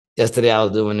Yesterday I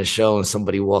was doing the show and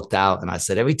somebody walked out, and I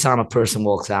said, every time a person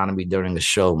walks out on me during the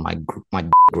show, my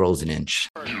grows an inch.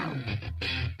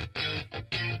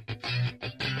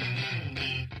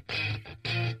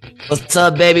 What's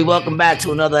up, baby? Welcome back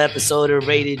to another episode of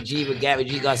Rated G with Gary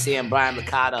G. Garcia and Brian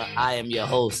Licata. I am your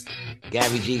host,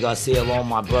 Gary G. Garcia, along with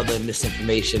my brother in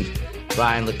misinformation,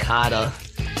 Brian Licata.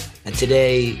 And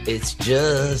today it's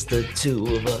just the two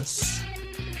of us.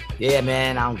 Yeah,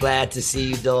 man, I'm glad to see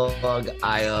you, dog.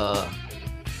 I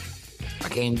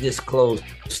came this close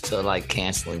to like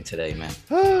canceling today, man.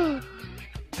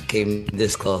 I came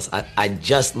this close. I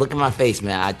just look at my face,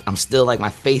 man. I'm still like, my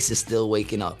face is still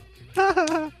waking up.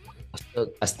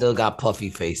 I still got puffy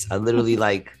face. I literally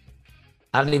like,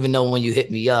 I don't even know when you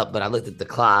hit me up, but I looked at the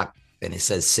clock and it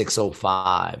says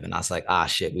 6:05, and I was like,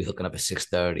 shit, we hooking up at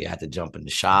 6:30. I had to jump in the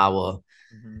shower,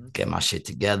 get my shit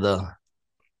together.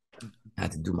 I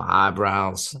had to do my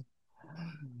eyebrows.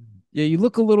 Yeah, you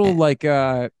look a little like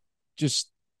just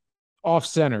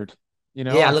off-centered.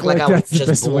 Yeah, I I look feel like like I was that's the just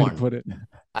best way to born. put it.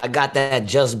 I got that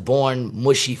just born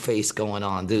mushy face going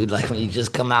on, dude. Like when you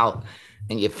just come out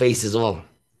and your face is all.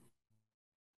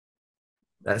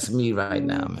 That's me right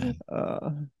now, man. Uh,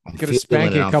 I'm Gotta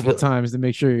spank feeling it. you a couple times to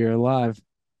make sure you're alive.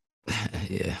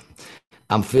 Yeah.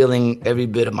 I'm feeling every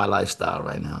bit of my lifestyle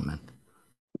right now, man.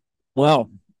 Well,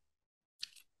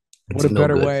 what It's a no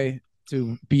better good. way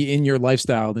to be in your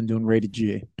lifestyle than doing rated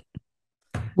G,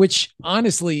 which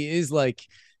honestly is like,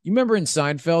 you remember in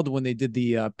Seinfeld when they did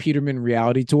the Peterman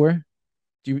reality tour?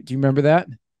 Do you remember that?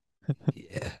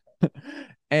 Yeah.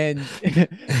 And I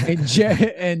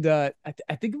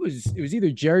think it was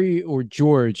either Jerry or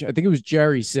George. I think it was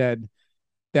Jerry said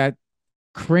that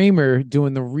Kramer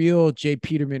doing the real Jay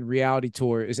Peterman reality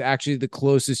tour is actually the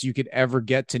closest you could ever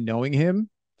get to knowing him.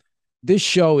 This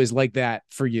show is like that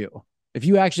for you. If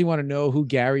you actually want to know who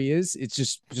Gary is, it's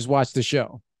just watch the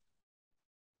show,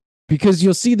 because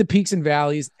you'll see the peaks and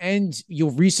valleys and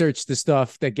you'll research the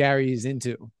stuff that Gary is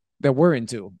into, that we're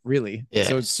into, really. Yeah.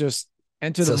 So it's just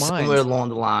enter the So somewhere mind. along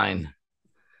the line,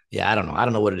 yeah, I don't know. I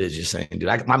don't know what it is you're saying,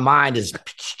 dude. My mind is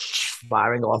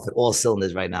firing off at all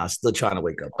cylinders right now. Still trying to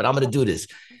wake up, but I'm gonna do this.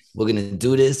 We're gonna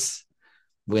do this.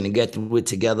 We're gonna get through it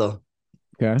together,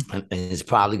 Okay. and it's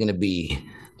probably gonna be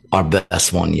our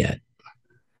best one yet.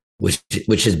 Which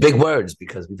is big words,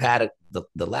 because we've had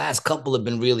the last couple have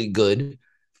been really good.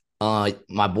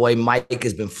 My boy Mike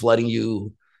has been flooding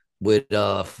you with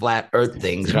flat earth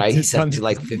things, right? He sent you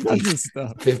like Tons of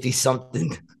stuff. 50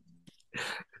 something.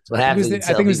 So It was, happy to I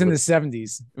tell think it was in people. the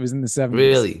 70s. It was in the 70s.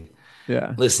 Really,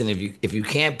 Yeah. listen, if you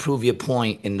can't prove your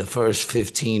point in the first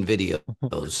 15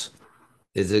 videos,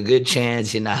 there's a good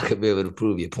chance you're not gonna be able to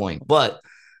prove your point. But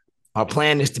our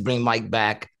plan is to bring Mike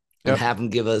back and Yep. have him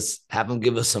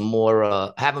give us some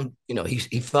more. Have him,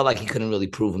 he felt like he couldn't really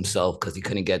prove himself because he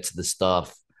couldn't get to the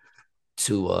stuff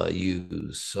to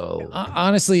use. So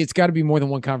Honestly, it's got to be more than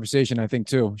one conversation, I think,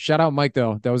 too. Shout out Mike,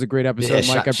 though. That was a great yeah, episode, Mike. I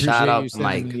shout appreciate you out to sending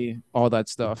Mike. me all that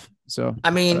stuff. So I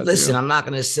shout mean, out to listen, you. I'm not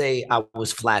gonna say I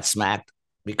was flat smacked,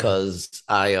 because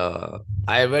I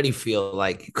already feel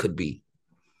like it could be.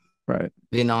 Right.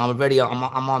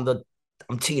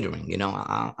 I'm teetering.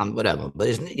 I'm whatever. But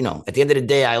it's, at the end of the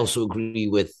day, I also agree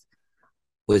with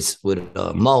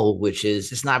Mo, which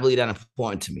is, it's not really that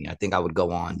important to me. I think I would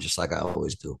go on just like I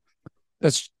always do.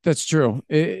 That's true.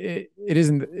 It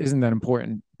isn't that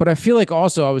important. But I feel like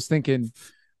also I was thinking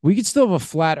we could still have a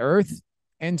flat Earth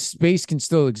and space can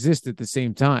still exist at the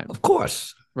same time, Of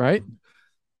course. right?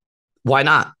 Why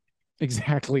not?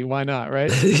 Exactly. Why not?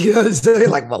 Right. You know what I'm saying?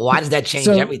 Like, but why does that change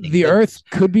So everything? the Earth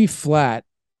could be flat,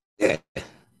 Yeah.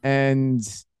 and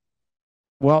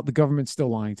well, the government's still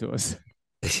lying to us.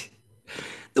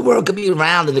 The world could be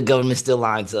round and the government still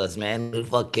lying to us, man. Who the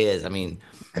fuck cares? I mean,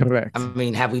 Correct.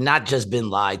 have we not just been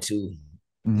lied to?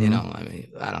 Mm-hmm. I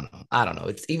mean, I don't know. I don't know.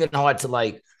 It's even hard to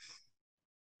like.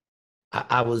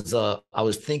 I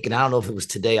was thinking. I don't know if it was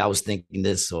today. I was thinking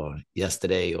this, or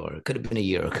yesterday, or it could have been a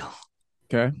year ago.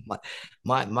 Okay.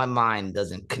 My mind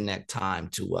doesn't connect time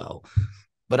too well.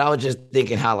 But I was just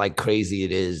thinking how like crazy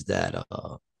it is that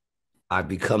I've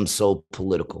become so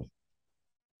political.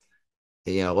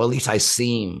 Or at least I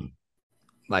seem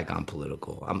like I'm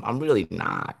political. I'm really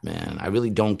not, man. I really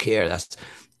don't care.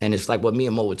 And it's like what me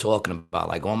and Mo were talking about.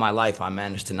 Like all my life, I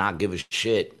managed to not give a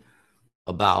shit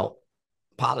about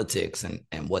politics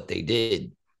and what they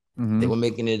did. They Mm-hmm. were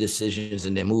making their decisions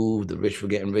and they moved. The rich were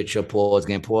getting richer, poor was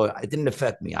getting poor. It didn't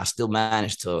affect me. I still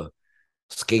managed to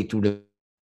skate through the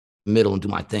middle and do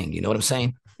my thing. You know what I'm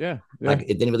saying? Yeah. Yeah. Like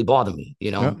it didn't really bother me.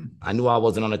 Yep. I knew I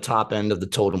wasn't on the top end of the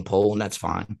totem pole, and that's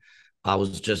fine. I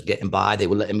was just getting by. They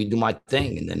were letting me do my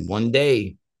thing. And then one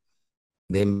day,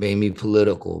 They made me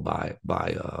political by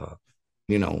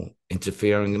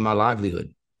interfering in my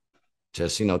livelihood.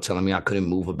 Just, telling me I couldn't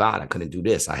move about. I couldn't do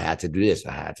this. I had to do this.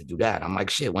 I had to do that. I'm like,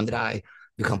 shit, when did I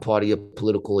become part of your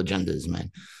political agendas,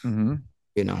 man? Mm-hmm.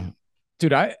 You know,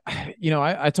 Dude, I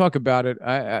talk about it.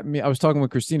 I mean, I was talking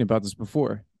with Christine about this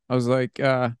before. I was like,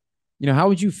 how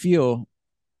would you feel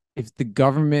if the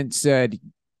government said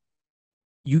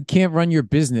you can't run your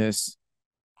business,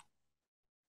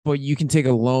 but you can take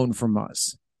a loan from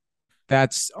us?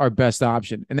 That's our best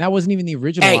option. And that wasn't even the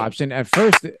original hey, option at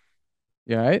first.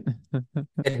 Yeah, right?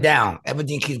 get down.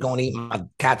 Everything keeps going to eat my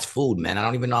cat's food, man. I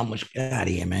don't even know how much. Get out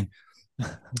of here, man.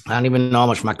 I don't even know how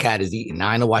much my cat is eating. Now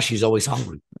I know why she's always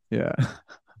hungry. Yeah.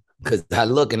 Because I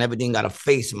look and everything got a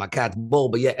face in my cat's bowl,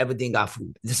 but yet everything got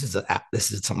food. This is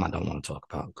something I don't want to talk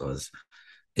about because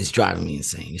it's driving me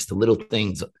insane. It's the little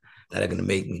things that are gonna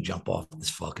make me jump off this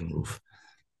fucking roof.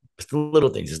 It's the little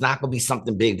things. It's not gonna be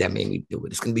something big that made me do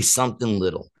it. It's gonna be something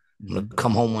little. I'm gonna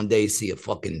come home one day, see a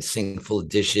fucking sink full of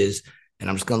dishes, and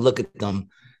I'm just gonna look at them,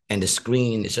 and the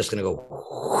screen is just gonna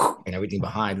go, and everything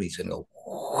behind me is gonna go,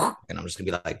 and I'm just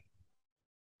gonna be like,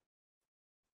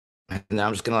 and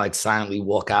I'm just gonna like silently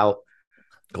walk out,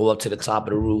 go up to the top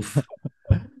of the roof,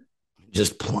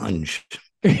 just plunge.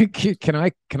 Can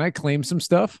I claim some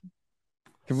stuff?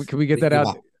 Can we get that out?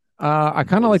 Want? I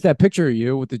kind of like that picture of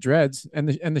you with the dreads and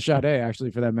the Sade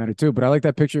actually for that matter too. But I like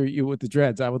that picture of you with the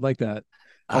dreads. I would like that.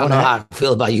 I don't know how I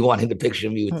feel about you wanting to picture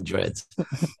me with the dreads.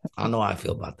 I don't know how I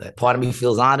feel about that. Part of me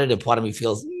feels honored, and part of me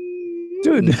feels,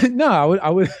 dude. No,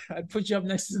 I'd put you up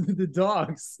next to the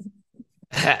dogs.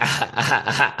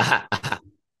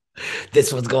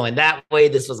 This was going that way.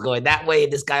 This was going that way.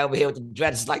 And this guy over here with the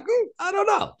dreads is like, I don't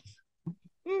know.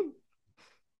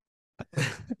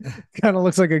 Kind of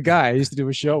looks like a guy I used to do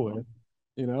a show with,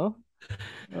 you know?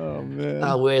 Oh,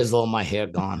 man. Where's all my hair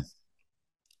gone?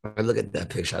 I look at that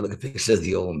picture. I look at pictures of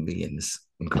the old me, and it's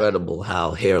incredible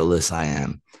how hairless I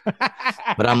am.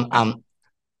 But I'm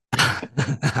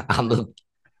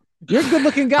you're a good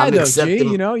looking guy, though, G.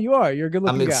 You are. You're a good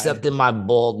looking guy. I'm accepting my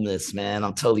baldness, man.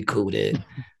 I'm totally cool with it.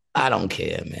 I don't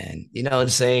care, man. You know what I'm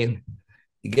saying?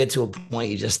 You get to a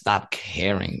point, you just stop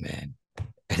caring, man.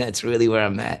 And that's really where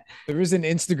I'm at. There was an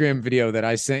Instagram video that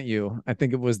I sent you. I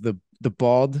think it was the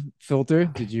bald filter.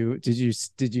 Did you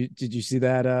see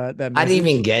that that message? I didn't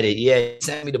even get it. Yeah,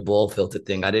 send me the bald filter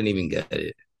thing. I didn't even get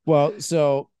it. Well,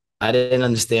 so I didn't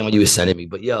understand what you were sending me,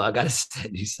 but yo, I gotta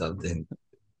send you something.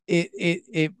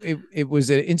 It was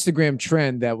an Instagram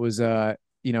trend that was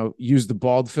use the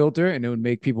bald filter and it would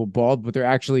make people bald, but there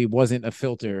actually wasn't a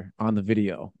filter on the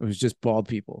video. It was just bald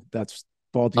people. That's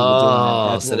bald people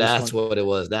doing that. That's what it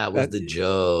was. That was the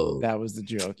joke. That was the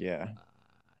joke. Yeah.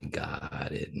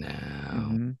 Got it now.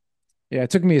 Mm-hmm. Yeah, it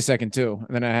took me a second too.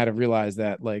 And then I had to realize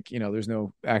that there's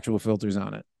no actual filters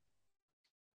on it.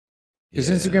 Because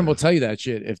Instagram will tell you that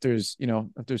shit if there's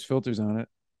filters on it.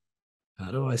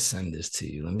 How do I send this to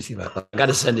you? Let me see if I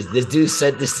gotta send this. This dude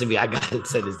sent this to me. I gotta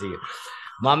send this to you.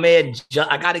 My man,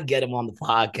 I gotta get him on the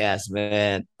podcast,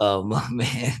 man. My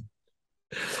man,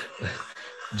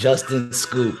 Justin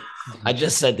Scoop. I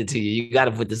just sent it to you. You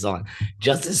gotta put this on.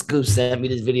 Justin Scoop sent me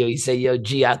this video. He said, "Yo,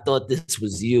 G, I thought this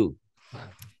was you."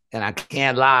 And I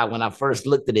can't lie. When I first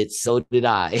looked at it, so did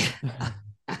I.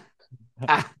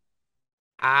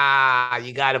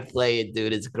 You gotta play it,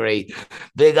 dude. It's great.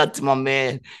 Big up to my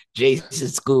man, Jason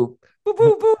Scoop. Boop,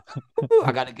 boop, boop, boop.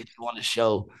 I gotta get you on the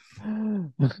show.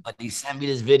 But he sent me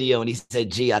this video and he said,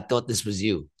 "Gee, I thought this was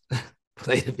you."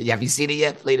 Play the video. Have you seen it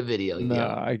yet? Play the video. No,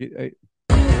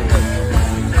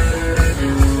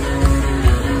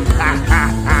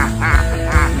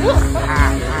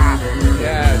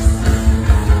 yes.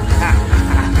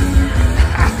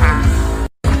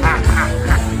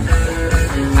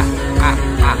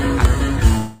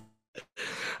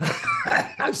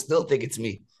 I still think it's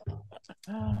me.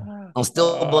 I'm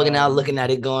still bugging out, looking at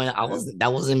it, going,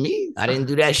 that wasn't me. I didn't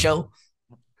do that show.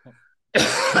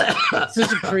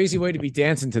 Such a crazy way to be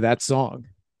dancing to that song,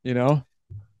 you know?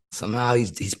 Somehow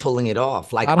he's pulling it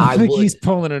off. Like I don't think he's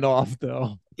pulling it off,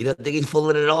 though. You don't think he's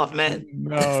pulling it off, man?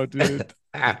 No, dude.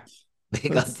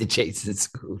 Big up to Jason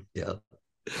School, yo.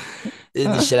 This is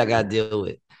the shit I gotta deal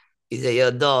with. He said,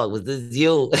 "Yo, dog, was this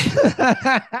you?"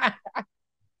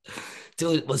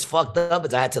 Dude, what's fucked up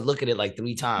is I had to look at it like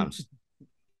 3 times.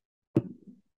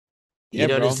 You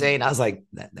know what I'm saying? I was like,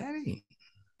 that ain't.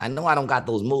 I know I don't got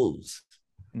those moves.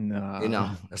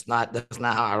 No, that's not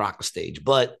how I rock the stage.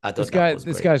 But I thought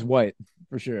this guy's white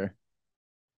for sure.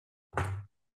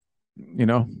 You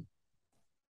know.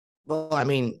 Well, I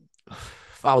mean,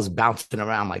 if I was bouncing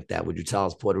around like that, would you tell I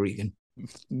was Puerto Rican?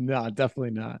 No,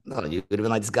 definitely not. No, you would have been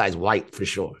like, this guy's white for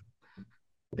sure.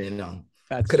 You know,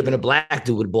 That's could have been a true. black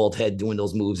dude with a bald head doing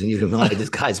those moves, and you'd have been like, this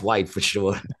guy's white for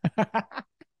sure.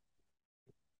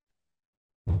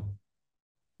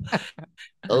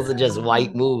 Those are just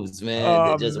white moves, man.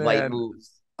 They're Oh just white man.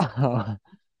 moves.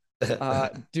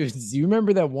 Dude, do you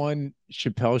remember that one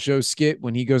Chappelle Show skit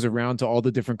when he goes around to all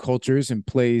the different cultures and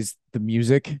plays the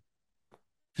music?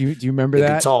 Do you remember The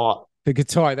that? guitar. The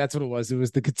guitar, that's what it was. It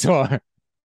was the guitar.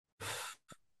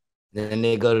 Then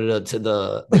they go to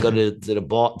the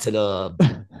bar to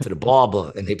the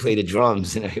barber and they play the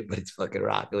drums and everybody's fucking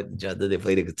rocking with each other. They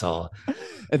play the guitar.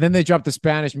 And then they dropped the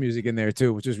Spanish music in there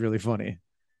too, which is really funny.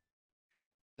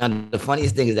 Now the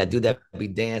funniest thing is that dude that be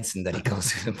dancing that he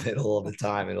comes in the middle all the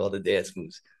time and all the dance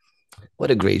moves.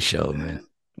 What a great show, man.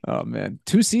 Oh man.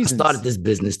 Two I started seasons. this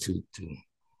business too.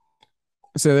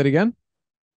 Say that again.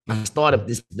 I started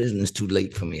this business too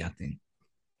late for me, I think.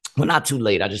 Well, not too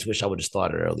late. I just wish I would have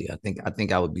started earlier. I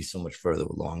think I would be so much further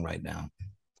along right now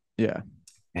Yeah.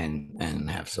 and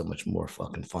have so much more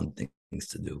fucking fun things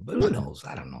to do. But who knows?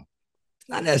 I don't know. It's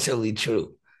not necessarily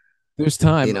true. There's You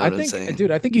time. know I what I'm think, saying?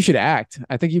 dude, I think you should act.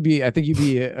 I think you'd be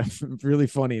really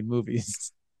funny in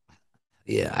movies.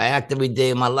 Yeah, I act every day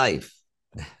of my life.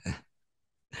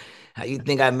 How you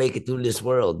think I make it through this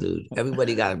world, dude?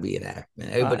 Everybody got to be an actor, man.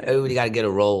 Uh, Everybody got to get a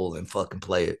role and fucking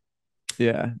play it.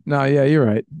 yeah. No, yeah, you're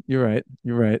right. You're right.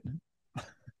 You're right.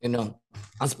 You know,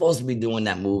 I'm supposed to be doing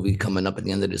that movie coming up at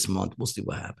the end of this month. We'll see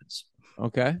what happens.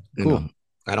 Okay. You Cool. know,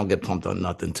 I don't get pumped on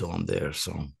nothing until I'm there.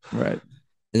 So, Right.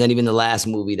 and then even the last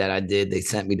movie that I did, they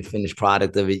sent me the finished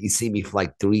product of it. You see me for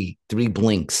like three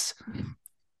blinks.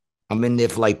 I'm in there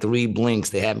for like three blinks.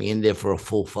 They had me in there for a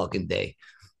full fucking day.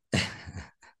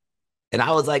 And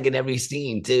I was like in every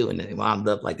scene too. And they wound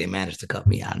up like they managed to cut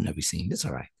me out in every scene. It's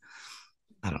all right.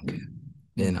 I don't care.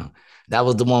 You know, that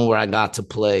was the one where I got to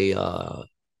play uh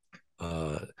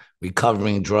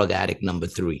recovering drug addict number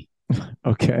 3.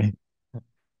 Okay.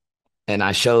 And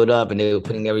I showed up and they were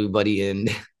putting everybody in,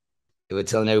 they were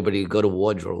telling everybody to go to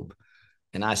wardrobe.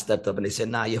 And I stepped up and they said,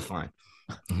 nah, you're fine.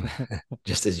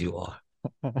 Just as you are.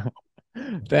 I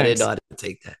didn't know Thanks. how to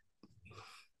take that.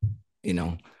 You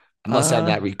know, I must have Uh,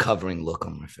 that recovering look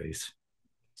on my face.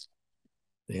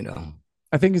 You know,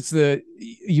 I think it's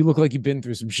you look like you've been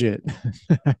through some shit.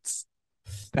 that's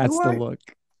do that's the I? look.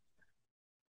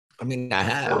 I mean, I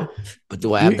have, but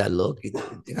do I have You that look?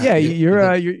 yeah, You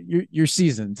think you're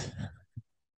seasoned.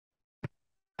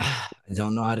 I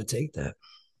don't know how to take that?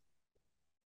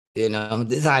 You know,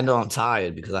 this I know I'm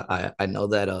tired because I know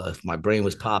that if my brain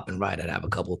was popping right, I'd have a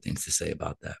couple of things to say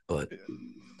about that. But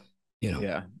you know,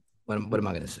 Yeah. what am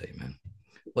I gonna say, man?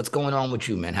 What's going on with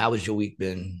you, man? How has your week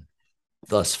been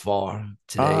thus far?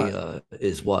 Uh Today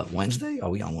is what, Wednesday? Are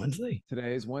we on Wednesday?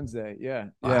 Today is Wednesday. Yeah.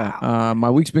 Yeah. Wow. My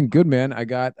week's been good, man. I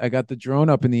got the drone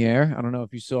up in the air. I don't know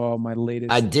if you saw my I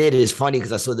latest. did. It's funny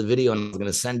because I saw the video and I was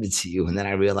gonna send it to you, and then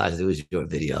I realized it was your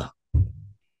video.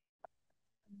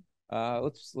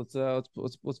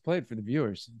 Let's play it for the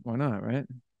viewers. Why not, right?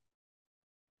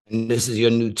 And this is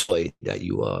your new toy that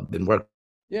you been working.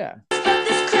 Yeah.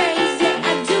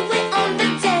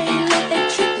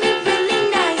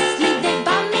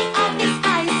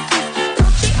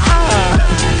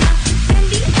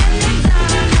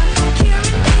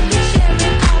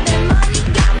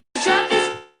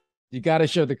 You got to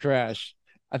show the crash.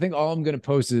 I think all I'm gonna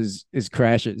post is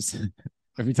crashes.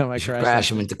 Every time I You should crash crash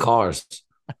them something. into cars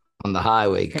on the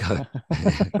highway,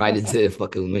 right into the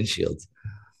fucking windshields.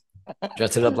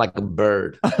 Dress it up like a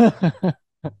bird.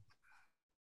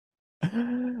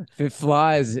 If it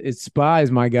flies, it spies,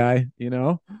 my guy, you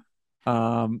know?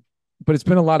 Um, but it's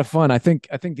been a lot of fun. I think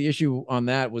the issue on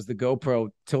that was the GoPro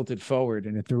tilted forward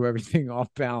and it threw everything off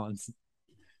balance.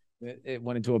 It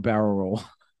went into a barrel roll.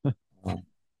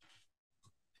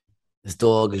 This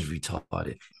dog is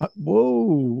retarded.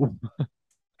 Whoa.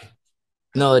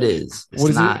 No, it is. It's What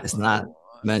is it? not. It's not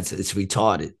meant to. It's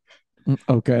retarded.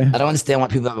 Okay. I don't understand why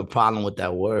people have a problem with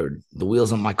that word. The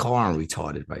wheels on my car are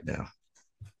retarded right now.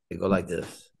 They go like this.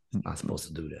 It's not supposed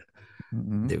to do that.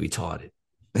 Mm-hmm. They're retarded.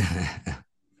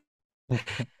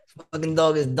 Fucking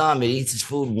dog is dumb. It eats its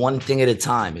food one thing at a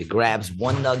time. It grabs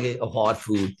one nugget of hard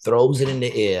food, throws it in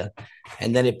the air,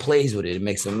 and then it plays with it. It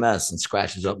makes a mess and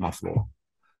scratches up my floor.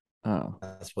 Oh,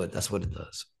 That's what it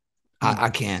does. hmm. I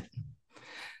can't.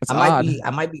 That's odd. I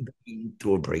might be going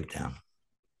through a breakdown.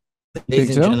 You think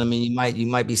Ladies and so? gentlemen, you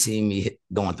might be seeing me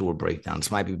going through a breakdown. This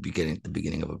might be the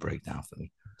beginning of a breakdown for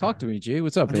me. Talk to me, G.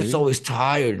 What's up, I'm just baby? always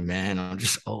tired, man. I'm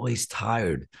just always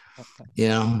tired. You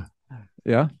know,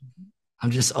 Yeah.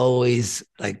 I'm just always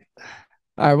like,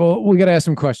 All right. Well, we got to ask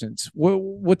some questions.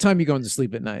 What time you going to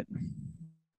sleep at night?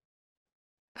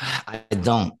 I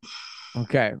don't.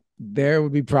 Okay. There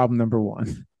would be problem number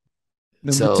one.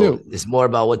 Number So two. it's more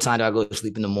about what time do I go to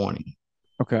sleep in the morning?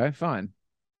 Okay, fine.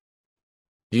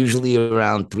 Usually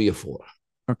around 3 or 4.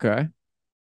 Okay.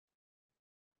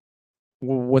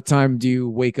 Well, what time do you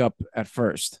wake up at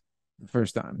first? The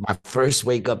first time. My first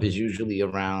wake up is usually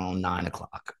around 9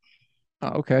 o'clock.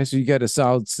 Oh, okay, so you get a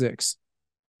solid 6.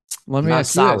 Let me Not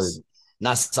ask you solid. this.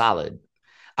 Not solid.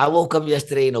 I woke up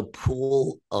yesterday in a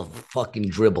pool of fucking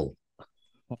dribble.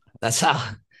 That's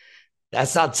how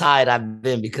that's how tired I've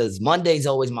been because Monday's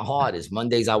always my hardest.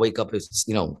 Mondays I wake up at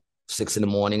 6 in the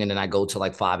morning and then I go to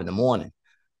like 5 in the morning.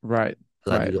 Right,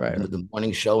 I do right, right. the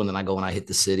morning show and then I go and I hit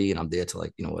the city and I'm there to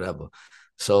like, whatever.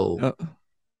 So, Uh,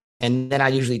 and then I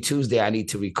usually Tuesday I need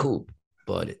to recoup,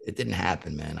 but it didn't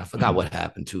happen, man. I forgot what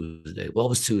happened Tuesday. What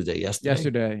was Tuesday? Yesterday?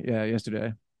 yesterday, yeah,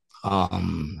 yesterday.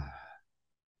 Um,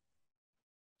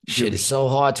 Did Shit, it's so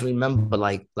hard to remember.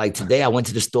 Like today I went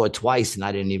to the store twice and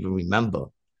I didn't even remember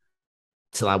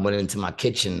till I went into my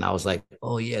kitchen and I was like,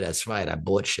 oh yeah, that's right. I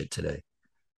bought shit today.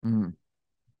 mm,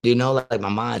 Like my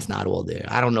mind's not all there.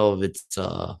 I don't know if it's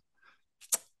I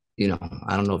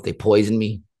don't know if they poisoned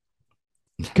me.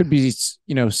 could be,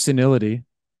 senility.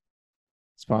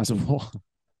 It's possible.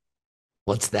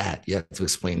 What's that? You have to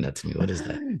explain that to me. What is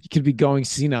that? You could be going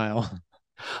senile.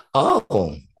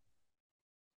 Oh,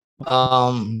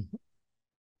 um,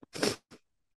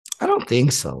 I don't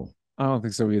think so. I don't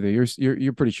think so either.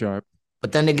 You're pretty sharp.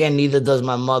 But then again, neither does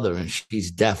my mother, and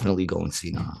she's definitely going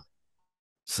senile.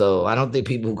 So I don't think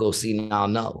people who go senile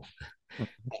know.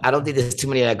 I don't think there's too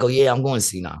many that go, yeah, I'm going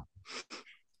senile.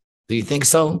 Do you think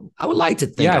so? I would like to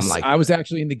think I'm Yes, like I was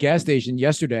actually in the gas station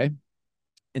yesterday,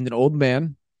 and an old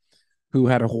man who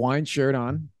had a Hawaiian shirt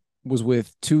on was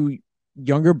with two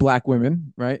younger black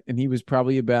women, right? And he was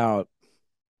probably about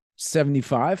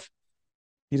 75.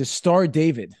 He had a Star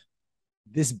David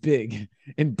this big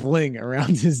and bling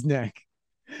around his neck.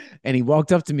 And he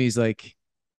walked up to me. He's like,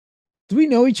 do we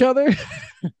know each other?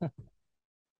 I'm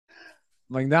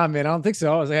like, nah, man, I don't think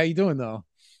so. I was like, how you doing though?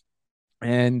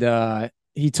 And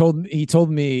he told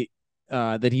me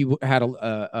that he had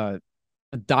a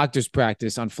doctor's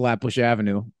practice on Flatbush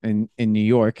Avenue in New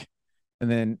York, and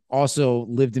then also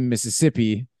lived in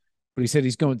Mississippi. But he said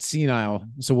he's going senile.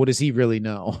 So what does he really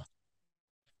know?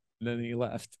 And then he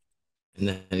left. and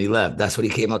then he left. That's what he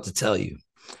came up to tell you.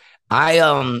 I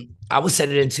was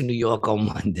headed into New York on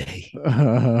Monday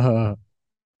and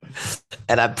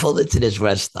I pulled into this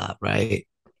rest stop, right?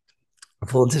 I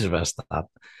pulled into this rest stop.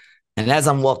 And as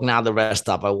I'm walking out of the rest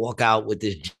stop, I walk out with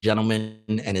this gentleman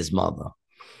and his mother.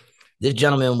 This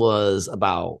gentleman was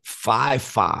about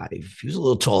 5'5". He was a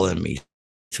little taller than me.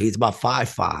 So he's about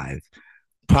 5'5".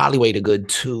 Probably weighed a good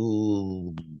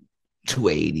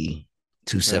 280,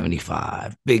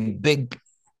 275. Big,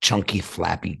 chunky,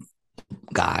 flappy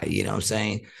guy, you know what I'm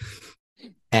saying?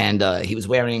 And he was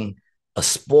wearing a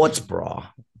sports bra,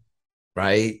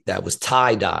 right? That was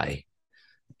tie-dye.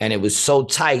 And it was so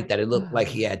tight that it looked like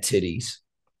he had titties,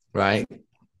 right?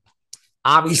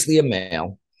 Obviously a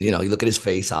male. You look at his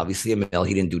face, obviously a male.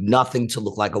 He didn't do nothing to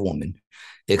look like a woman,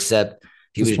 except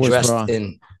he The was sports dressed bra.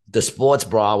 in the sports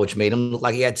bra, which made him look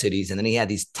like he had titties. And then he had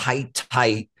these tight,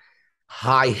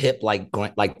 high hip, like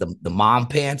the mom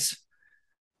pants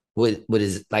with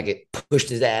his, like it pushed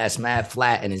his ass mad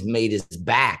flat and has made his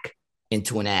back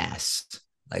into an ass.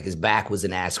 Like his back was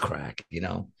an ass crack.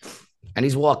 And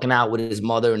he's walking out with his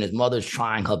mother, and his mother's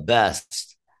trying her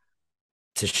best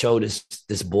to show this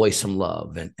boy some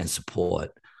love and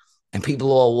support. And people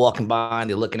are all walking by and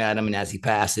they're looking at him. And as he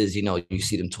passes, you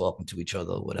see them talking to each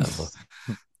other or whatever.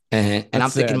 And I'm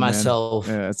That's thinking sad, to man. myself,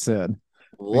 Yeah, that's sad. Makes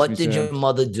what me did sad. your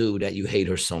mother do that you hate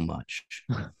her so much?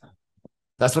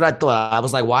 That's what I thought. I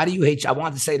was like, why do you hate? I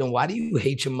wanted to say to him, why do you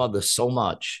hate your mother so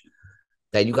much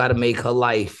that you got to make her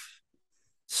life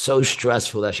so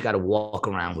stressful that she got to walk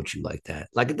around with you like that?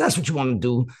 Like, if that's what you want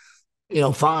to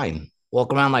do, fine.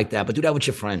 Walk around like that, but do that with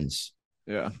your friends.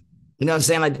 Yeah. You know what I'm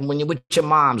saying? Like when you're with your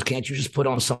moms, can't you just put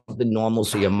on something normal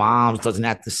so your mom doesn't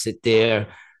have to sit there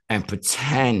and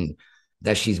pretend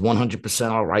that she's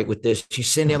 100% all right with this? She's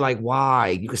sitting there like, why?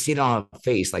 You can see it on her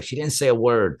face. Like she didn't say a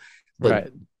word, but Right.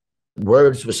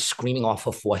 words were screaming off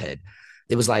her forehead.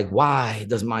 It was like, why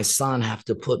does my son have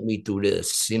to put me through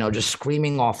this? Just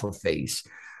screaming off her face,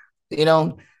 you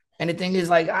know? And the thing is,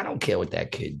 like, I don't care what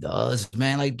that kid does,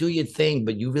 man. Like, do your thing,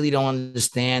 but you really don't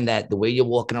understand that the way you're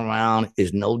walking around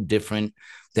is no different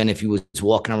than if you was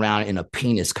walking around in a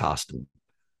penis costume.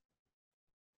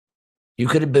 You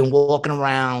could have been walking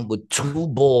around with two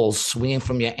balls swinging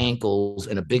from your ankles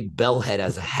and a big bell head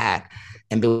as a hat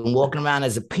and been walking around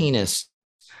as a penis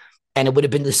And it would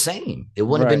have been the same. It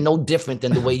wouldn't have been Right. no different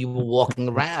than the way you were walking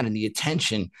around and the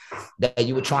attention that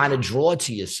you were trying to draw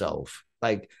to yourself.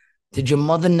 Like, did your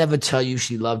mother never tell you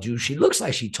she loved you? She looks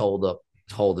like she told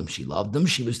him she loved him.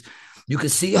 She was, you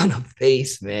could see on her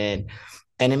face, man.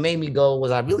 And it made me go,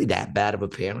 was I really that bad of a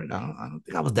parent? I don't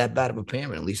think I was that bad of a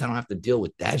parent. At least I don't have to deal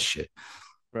with that shit.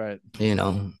 Right. You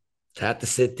know, to have to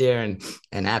sit there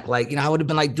and act like, I would have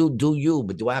been like, dude, do you,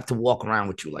 but do I have to walk around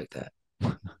with you like that?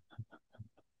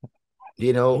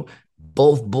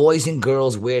 Both boys and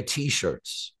girls wear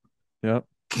t-shirts. Yep.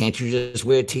 Can't you just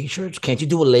wear t-shirts? Can't you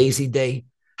do a lazy day?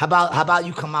 How about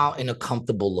you come out in a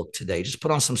comfortable look today? Just put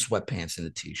on some sweatpants and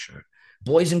a t-shirt.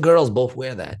 Boys and girls both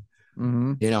wear that.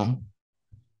 Mm-hmm.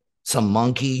 Some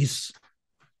monkeys.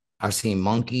 I've seen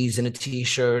monkeys in a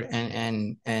t-shirt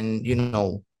and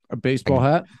A baseball like,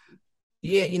 hat.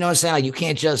 yeah, you know what I'm saying? Like you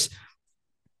can't just,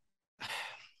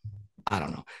 I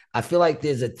don't know. I feel like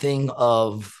there's a thing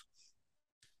of,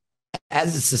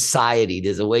 as a society,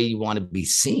 there's a way you want to be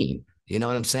seen. You know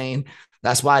what I'm saying?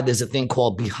 That's why there's a thing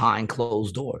called behind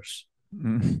closed doors.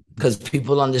 Mm-hmm. Because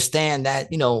people understand that,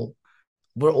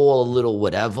 we're all a little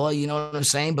whatever, you know what I'm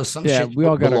saying? But some Yeah, shit we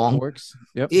all got our belong. quirks.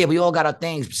 Yep. Yeah, we all got our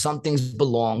things. Some things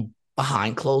belong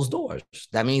behind closed doors.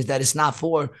 That means that it's not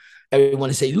for everyone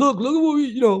to say, look at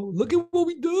what look at what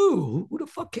we do. Who the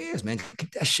fuck cares, man?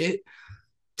 Keep that shit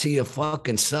to your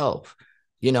fucking self.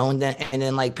 And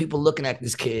then like people looking at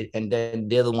this kid, and then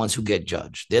they're the ones who get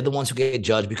judged. They're the ones who get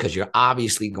judged because you're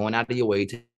obviously going out of your way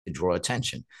to draw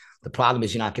attention. The problem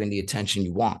is you're not getting the attention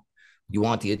you want. You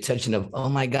want the attention of, oh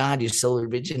my God, you're so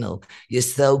original. You're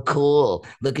so cool.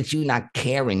 Look at you not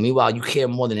caring. Meanwhile, you care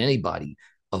more than anybody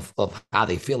of how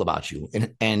they feel about you.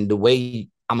 And the way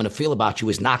I'm going to feel about you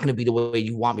is not going to be the way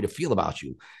you want me to feel about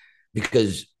you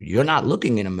because you're not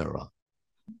looking in a mirror.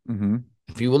 Mm-hmm.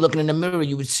 If you were looking in the mirror,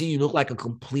 you would see you look like a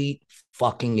complete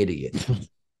fucking idiot.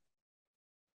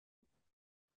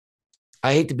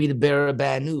 I hate to be the bearer of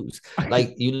bad news.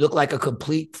 Like you look like a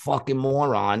complete fucking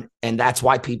moron. And that's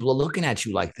why people are looking at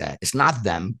you like that. It's not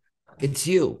them, it's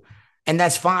you. And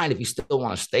that's fine. If you still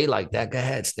want to stay like that, go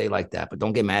ahead, stay like that. But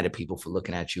don't get mad at people for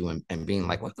looking at you and being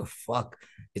like, what the fuck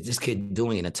is this kid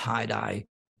doing in a tie-dye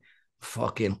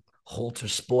fucking halter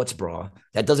sports bra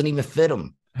that doesn't even fit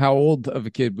him? How old of a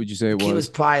kid would you say it He was was?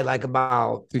 probably like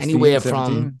about 16, anywhere 17?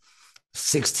 from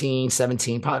 16,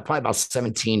 17, probably about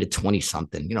 17 to 20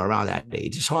 something, around that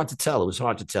age. It's hard to tell. It was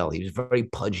hard to tell. He was very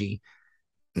pudgy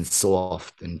and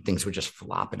soft, and things were just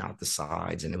flopping out the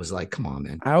sides. And it was like, come on,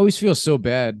 man. I always feel so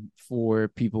bad for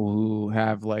people who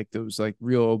have like those like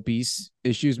real obese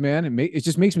issues, man. It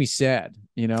just makes me sad,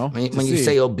 When you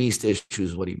say obese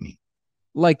issues, what do you mean?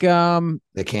 like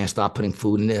They can't stop putting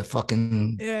food in their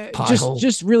fucking pie just hole?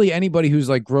 just really anybody who's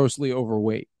like grossly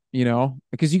overweight,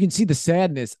 because you can see the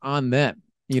sadness on them,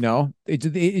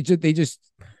 they just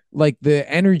like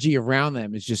the energy around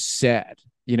them is just sad,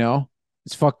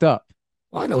 it's fucked up.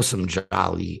 Well, I know some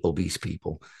jolly obese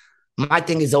people. My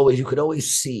thing is always, you could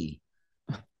always see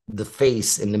the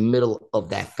face in the middle of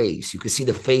that face. You can see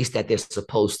the face that they're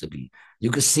supposed to be.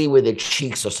 You can see where their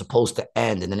cheeks are supposed to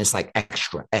end. And then it's like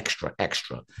extra, extra,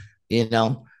 extra.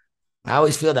 I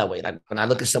always feel that way. Like when I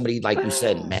look at somebody, like you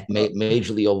said,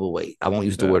 majorly overweight, I won't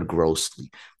use the word grossly.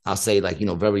 I'll say like,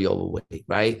 very overweight,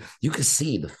 right? You can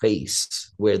see the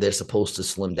face where they're supposed to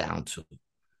slim down to.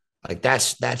 Like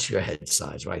that's your head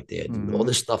size right there, dude. Mm-hmm. All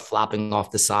this stuff flopping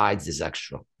off the sides is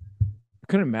extra. I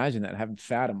couldn't imagine that having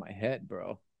fat on my head,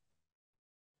 bro.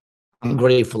 I'm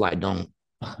grateful I don't.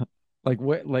 Like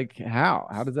what? Like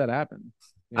how does that happen?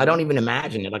 I don't even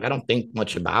imagine it. Like I don't think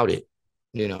much about it.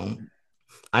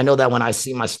 I know that when I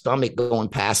see my stomach going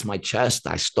past my chest,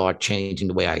 I start changing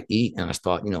the way I eat, and I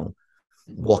start,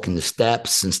 walking the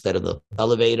steps instead of the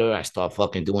elevator. I start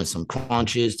fucking doing some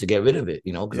crunches to get rid of it,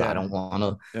 because I don't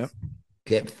want to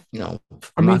get,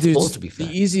 I'm not dude, supposed to be fat.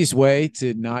 The easiest way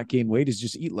to not gain weight is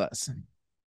just eat less.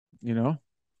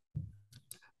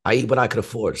 I eat what I could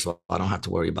afford, so I don't have to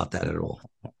worry about that at all.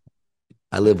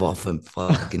 I live off of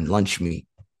fucking lunch meat.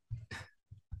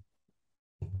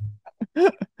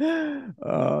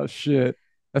 Oh shit.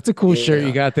 That's a cool shirt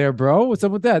you got there, bro. What's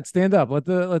up with that? Stand up. Let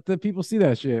the people see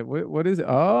that shit. What is it?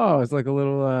 Oh, it's like a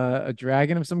little a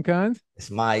dragon of some kind. It's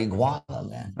my iguana,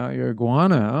 man. Oh, your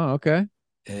iguana. Oh, okay.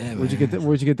 Yeah, Where'd you get that?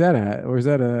 Where'd you get that at? Or is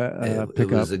that a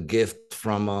pickup? It was a gift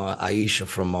from Aisha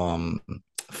from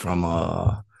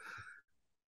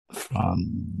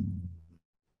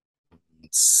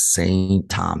St.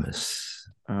 Thomas.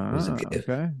 It was a gift.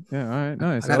 Okay. Yeah. All right.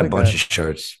 Nice. I got a bunch of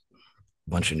shirts, a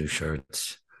bunch of new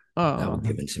shirts that were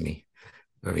given to me.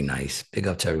 Very nice. Big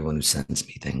up to everyone who sends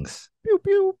me things. Pew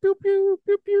pew pew pew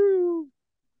pew pew.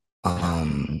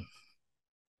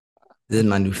 This is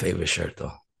my new favorite shirt,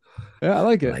 though. Yeah, I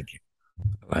like I it. like it.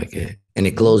 I like it. And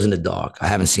it glows in the dark. I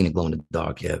haven't seen it glow in the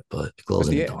dark yet, but it glows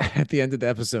At in the the dark. at the end of the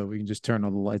episode, we can just turn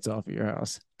all the lights off at your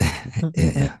house.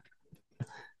 Yeah.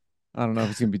 I don't know if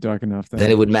it's gonna be dark enough Then though.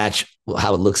 it would match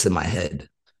how it looks in my head.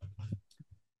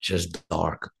 Just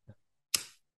dark.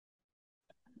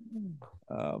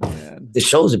 Oh man. The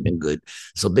shows have been good.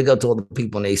 So big up to all the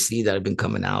people in AC that have been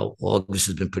coming out. August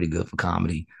has been pretty good for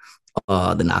comedy.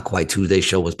 The Not Quite Tuesday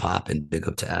show was popping. Big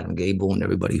up to Adam Gable and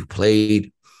everybody who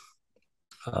played.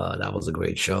 That was a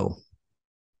great show.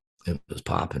 It was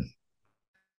popping.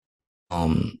 But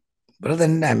other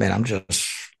than that, man, I'm just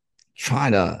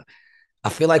trying to. I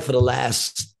feel like for the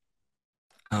last,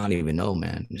 I don't even know,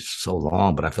 man. It's so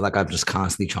long, but I feel like I'm just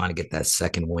constantly trying to get that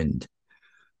second wind.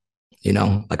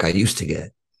 Like I used to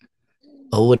get.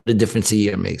 Oh, what the difference a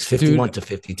year makes. 51 Dude, to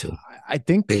 52. I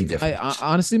think Big I difference.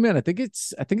 honestly, man, I think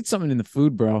it's something in the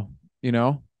food, bro. You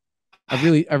know, I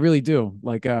really do.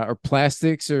 Like or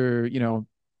plastics or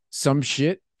some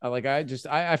shit.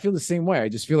 I feel the same way. I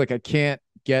just feel like I can't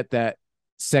get that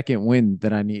second wind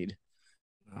that I need.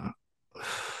 Uh,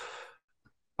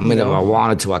 I You mean, if know, I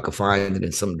wanted to, I could find it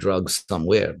in some drugs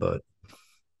somewhere, but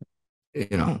you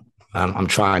know, I'm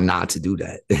trying not to do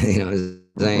that. What I'm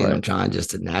saying? I'm right? trying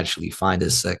just to naturally find a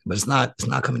second, but it's not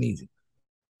coming easy.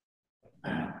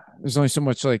 There's only so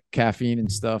much like caffeine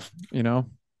and stuff. You know.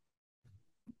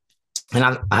 And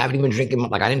I haven't even drinking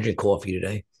like I didn't drink coffee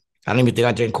today. I don't even think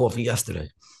I drank coffee yesterday.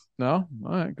 No,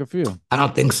 all right, good for you. I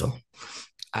don't think so.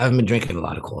 I haven't been drinking a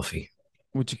lot of coffee.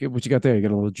 What you get? What you got there? You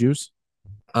got a little juice.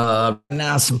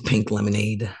 Now some pink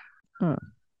lemonade, Huh.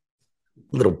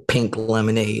 little pink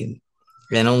lemonade,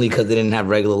 and only because they didn't have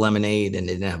regular lemonade and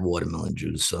they didn't have watermelon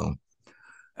juice. So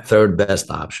third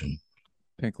best option,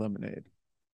 Pink lemonade.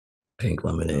 pink I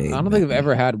lemonade, don't think man. I've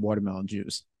ever had watermelon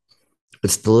juice.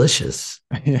 It's delicious.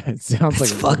 Yeah, it sounds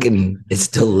like It's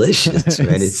delicious,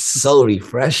 man. It's so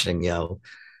refreshing, yo.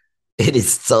 It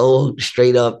is so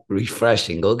straight up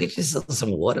refreshing. Go get yourself some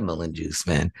watermelon juice,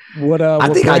 man. I what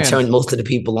think I brand? turned most of the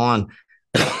people on.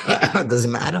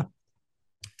 Doesn't matter.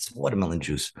 It's watermelon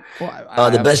juice. Well,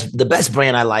 The best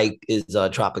brand I like is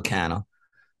Tropicana,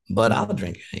 but I'll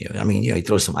drink it. I mean, you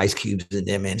throw some ice cubes in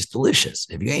there, man. It's delicious.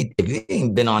 If you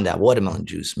ain't been on that watermelon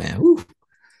juice, man, whew,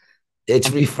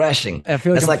 it's refreshing. I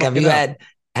feel like That's I'm like fucking up.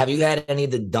 have you had any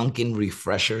of the Dunkin'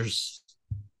 refreshers?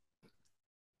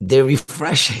 They're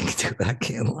refreshing, dude. I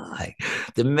can't lie.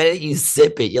 The minute you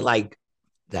sip it, you're like,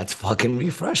 that's fucking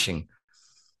refreshing.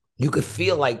 You could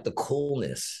feel like the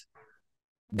coolness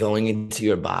going into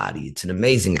your body. It's an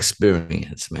amazing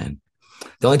experience, man.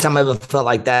 The only time I ever felt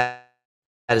like that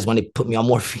is when they put me on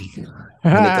morphine.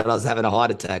 When they thought I was having a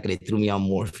heart attack and they threw me on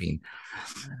morphine.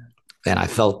 And I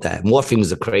felt that. Morphine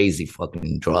was a crazy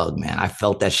fucking drug, man. I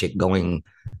felt that shit going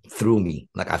through me.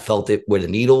 Like I felt it where the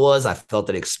needle was. I felt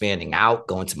it expanding out,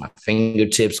 going to my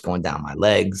fingertips, going down my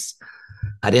legs.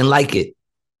 I didn't like it.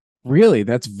 Really,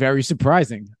 that's very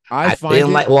surprising. I I find didn't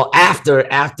it. like. Well, after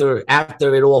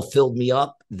it all filled me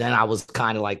up, then I was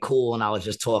kind of like cool, and I was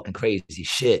just talking crazy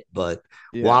shit. But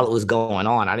Yeah. while it was going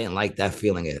on, I didn't like that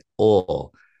feeling at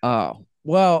all. Oh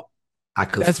well, I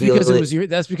could that's because feel it it, was your.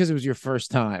 That's because it was your first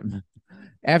time.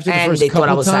 After the and first they thought I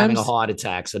couple was having a times, heart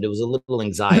attack, so there was a little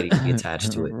anxiety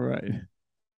attached to it. right?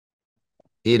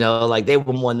 Like they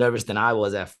were more nervous than I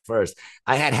was at first.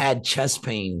 I had chest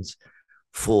pains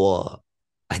for,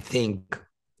 I think,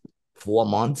 4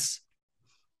 months.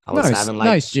 I was Nice, having like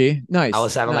nice, G, I nice,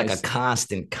 was having like a nice.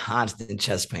 constant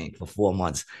chest pain for 4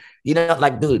 months.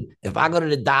 Like, dude, if I go to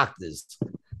the doctors,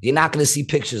 you're not gonna see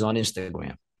pictures on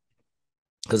Instagram.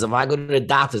 Because if I go to the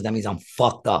doctors, that means I'm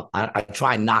fucked up. I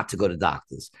try not to go to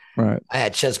doctors. Right. I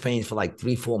had chest pains for like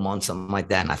 3-4 months, something like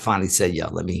that. And I finally said, yo,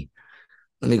 let me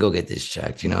go get this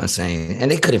checked. You know what I'm saying? And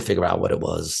they couldn't figure out what it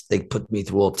was. They put me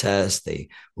through all tests. They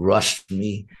rushed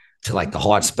me to like the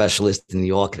heart specialist in New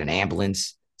York in an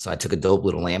ambulance. So I took a dope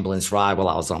little ambulance ride while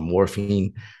I was on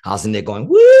morphine. I was in there going,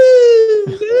 woo,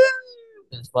 woo.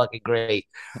 It's fucking great.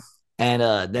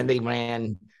 And then they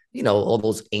ran, all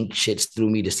those ink shits through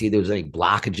me to see if there was any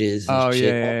blockages and Oh yeah, shit.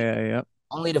 yeah, yeah, yeah.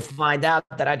 Only to find out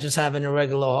that I just have an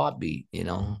irregular heartbeat,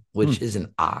 Hmm. which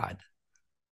isn't odd,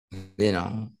 you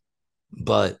know.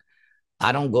 But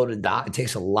I don't go to doc. It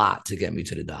takes a lot to get me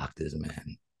to the doctors,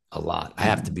 man. A lot. I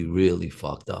have to be really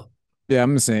fucked up. Yeah,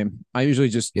 I'm the same. I usually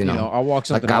just, You know, I'll walk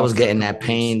something like I was off for a getting that couple weeks.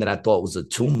 pain that I thought was a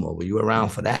tumor. Were you around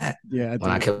for that? Yeah, When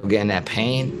I dude. kept getting that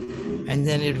pain, and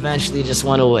then it eventually just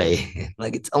went away.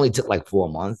 Like it only took like 4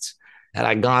 months. Had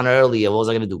I gone earlier, what was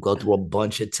I gonna do? Go through a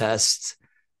bunch of tests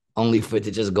only for it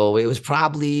to just go away? It was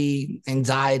probably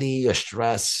anxiety or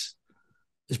stress.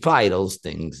 It's probably those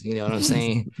things. You know what I'm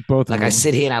saying? Both of Like I them.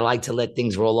 sit here and I like to let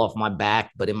things roll off my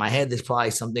back, but in my head, there's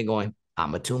probably something going,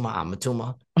 I'm a tumor, I'm a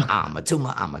tumor, I'm a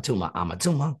tumor, I'm a tumor, I'm a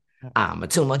tumor, I'm a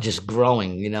tumor, just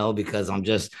growing, because I'm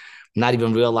just not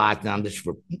even realizing I'm just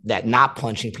that not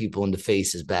punching people in the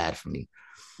face is bad for me.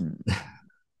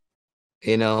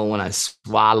 When I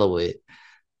swallow it,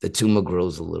 the tumor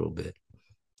grows a little bit.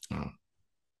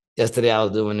 Yesterday I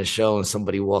was doing the show and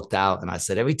somebody walked out and I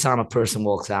said, every time a person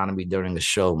walks out on me during the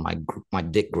show, my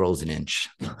dick grows an inch.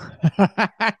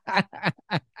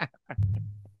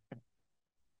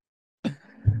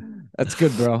 That's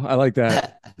good, bro. I like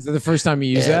that. Is it the first time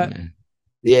you use Yeah, that? man.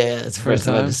 Yeah, it's the first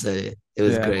time I ever time? said it. It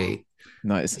was Yeah. great.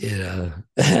 Nice.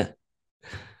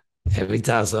 Every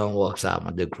time someone walks out,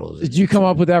 my dick grows an Did you inch. come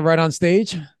up with that right on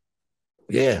stage?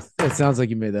 Yeah. It sounds like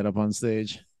you made that up on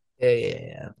stage.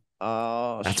 Yeah.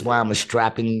 Oh, That's shit. why I'm a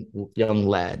strapping young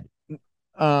lad.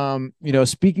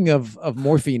 Speaking of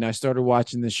morphine, I started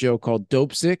watching this show called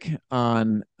Dope Sick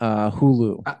on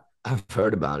Hulu. I've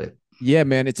heard about it. Yeah,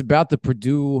 man, it's about the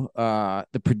Purdue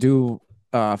Pharma,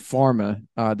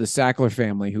 the Sackler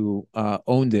family who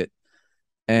owned it.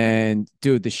 And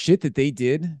dude, the shit that they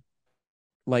did,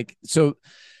 like, so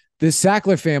this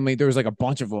Sackler family, there was like a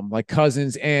bunch of them, like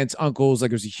cousins, aunts, uncles, like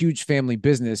it was a huge family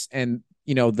business. And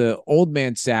the old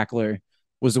man Sackler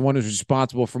was the one who was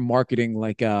responsible for marketing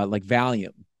like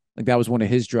Valium. Like that was one of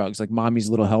his drugs, like mommy's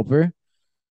little helper.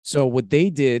 So what they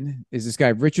did is this guy,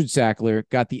 Richard Sackler,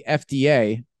 got the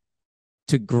FDA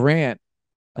to grant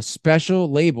a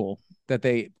special label that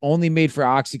they only made for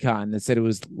OxyContin that said it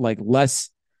was like less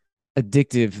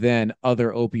addictive than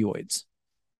other opioids.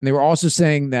 And they were also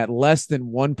saying that less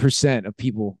than 1% of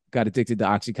people got addicted to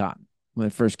OxyContin when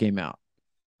it first came out.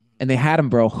 And they had them,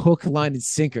 bro, hook, line, and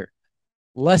sinker.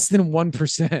 Less than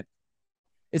 1%.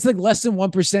 It's like less than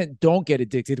 1% don't get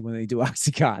addicted when they do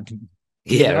OxyContin.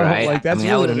 Yeah, right. Like that's I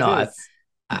really wouldn't what know. it is.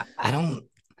 I don't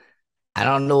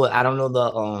know. I don't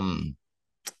know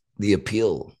the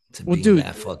appeal to Well, being dude,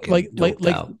 that fucking doped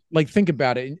out. like think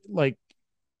about it. Like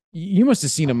you must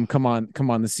have seen them come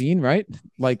on the scene, right?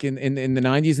 Like in the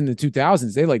 90s and the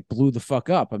 2000s, they like blew the fuck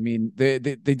up. I mean, they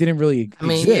didn't really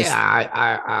exist.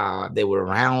 Yeah, they were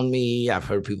around me. I've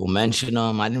heard people mention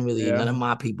them. I didn't really, Yeah. none of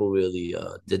my people really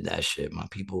did that shit. My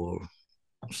people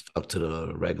stuck to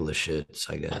the regular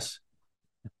shits, I guess.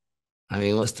 I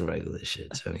mean, what's the regular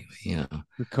shits anyway?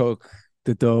 The coke,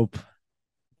 the dope.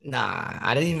 Nah,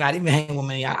 I didn't even hang with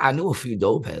many. I knew a few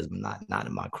dope heads, but not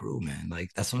in my crew, man.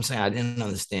 Like that's what I'm saying. I didn't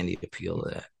understand the appeal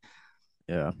of that.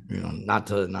 Yeah. Not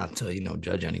to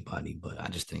judge anybody, but I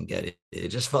just didn't get it. It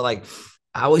just felt like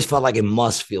I always felt like it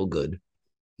must feel good.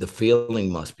 The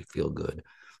feeling must feel good.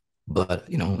 But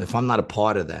if I'm not a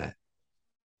part of that,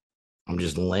 I'm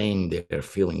just laying there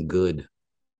feeling good.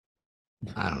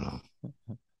 I don't know.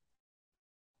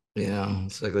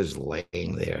 It's like just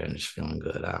laying there and just feeling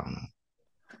good. I don't know.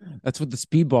 That's what the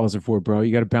speedballs are for, bro.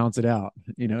 You got to bounce it out.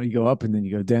 You go up and then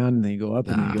you go down and then you go up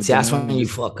and then you go See, down. that's when you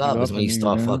fuck up, is when you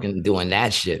start fucking doing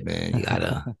that shit, man. You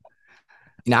gotta,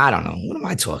 I don't know. What am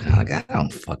I talking about? Like, I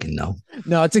don't fucking know.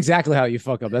 No, it's exactly how you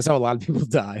fuck up. That's how a lot of people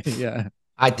die. Yeah.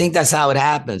 I think that's how it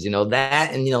happens, that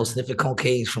and, sniffing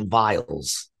cocaine from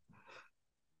vials.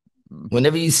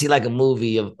 Whenever you see like a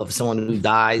movie of someone who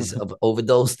dies of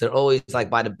overdose, they're always like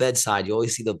by the bedside. You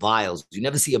always see the vials. You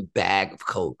never see a bag of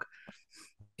coke.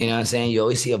 You know what I'm saying? You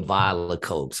always see a vial of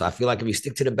coke. So I feel like if you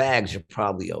stick to the bags, you're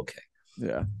probably okay.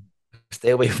 Yeah. Stay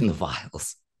away from the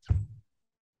vials.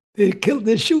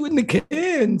 They're shooting the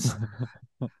cans.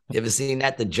 You ever seen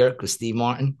that? The Jerk with Steve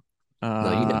Martin?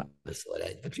 No, you never saw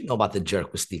that. But you know about The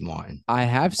Jerk with Steve Martin. I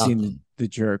have seen The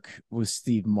Jerk with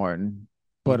Steve Martin,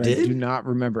 but I do not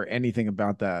remember anything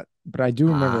about that. But I do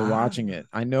remember watching it.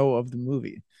 I know of the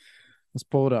movie. Let's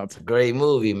pull it up. It's a great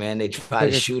movie, man. They try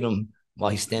to shoot him while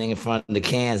he's standing in front of the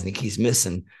cans and he keeps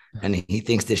missing. And he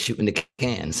thinks they're shooting the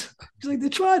cans. He's like, they're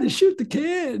trying to shoot the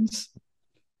cans.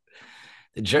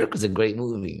 The Jerk was a great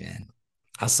movie, man.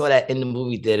 I saw that in the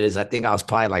movie theaters. I think I was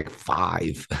probably like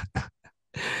 5.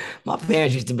 My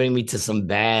parents used to bring me to some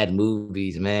bad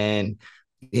movies, man.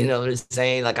 You know what I'm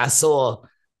saying? Like I saw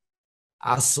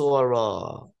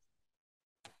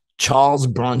Charles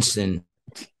Bronson.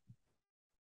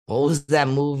 What was that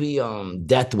movie?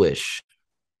 Death Wish.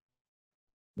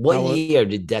 What year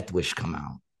did Death Wish come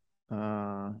out?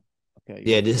 Okay.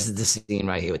 Yeah, this is the scene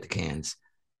right here with the cans.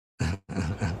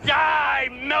 Die,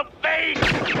 milkbait!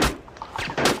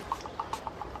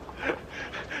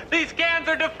 These cans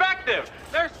are defective.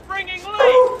 They're springing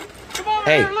leaks. Come over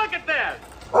here and look at this.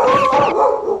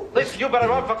 Listen, you better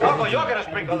run for cover. You're gonna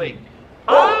spring a leak.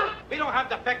 Huh? We don't have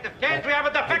defective cans. We have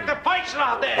a defective punch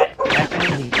out there.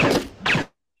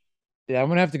 Yeah, I'm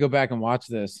gonna have to go back and watch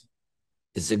this.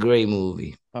 It's a great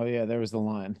movie. Oh yeah, there was the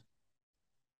line.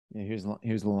 Yeah,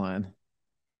 here's the line.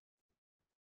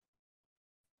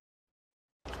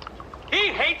 He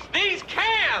hates these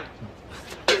cans!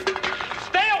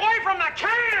 Stay away from the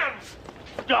cans!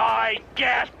 Die,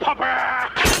 gas pupper! I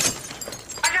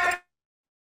got it!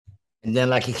 And then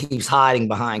like he keeps hiding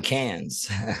behind cans.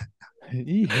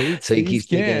 He hates So he these keeps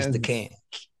thinking it's the cans.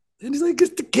 can. And he's like,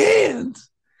 it's the cans.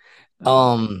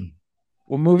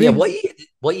 What movie? Yeah,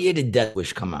 what year did Death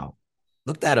Wish come out?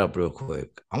 Look that up real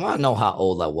quick. I want to know how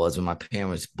old I was when my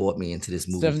parents brought me into this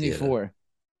movie 74. theater.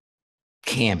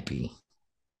 Can't be.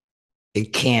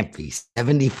 It can't be.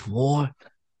 74?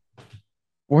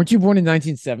 Weren't you born in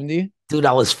 1970? Dude,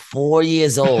 I was 4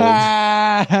 years old.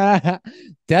 Death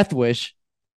Wish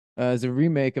is a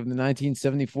remake of the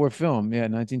 1974 film. Yeah,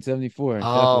 1974. Oh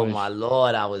Death Wish. my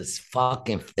Lord, I was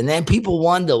fucking. And then people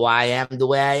wonder why I am the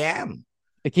way I am.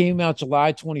 It came out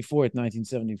July 24th,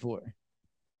 1974.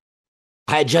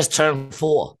 I had just turned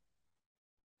 4.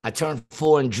 I turned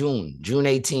 4 in June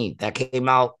 18th. That came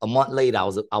out a month later.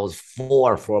 I was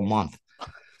 4 for a month.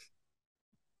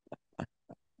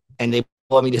 And they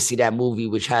brought me to see that movie,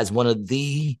 which has one of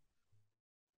the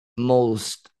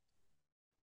most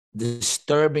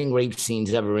disturbing rape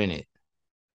scenes ever in it.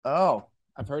 Oh,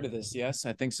 I've heard of this. Yes,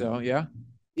 I think so. Yeah.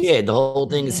 Yeah, the whole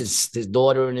thing is his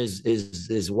daughter and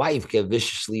his wife get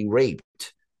viciously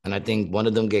raped. And I think one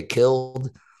of them get killed.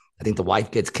 I think the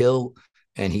wife gets killed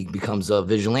and he becomes a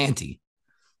vigilante.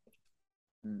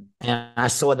 And I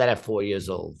saw that at 4 years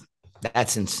old.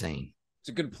 That's insane. It's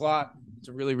a good plot. It's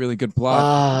a really, really good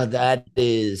plot. That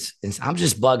is. I'm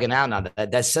just bugging out now.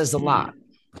 That says a lot.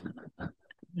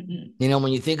 You know,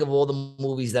 when you think of all the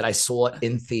movies that I saw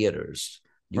in theaters,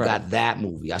 you got that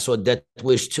movie. I saw Death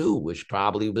Wish 2, which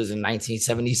probably was in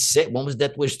 1976. When was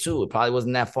Death Wish 2? It probably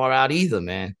wasn't that far out either,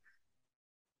 man.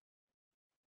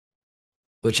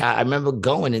 Which I remember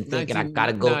going and thinking, I got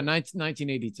to go.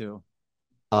 1982.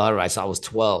 All right, so I was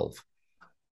 12.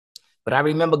 But I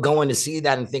remember going to see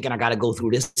that and thinking, I got to go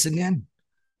through this again.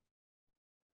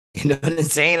 You know what I'm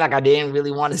saying? Like, I didn't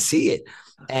really want to see it.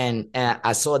 And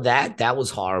I saw that. That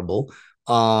was horrible.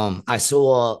 I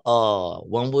saw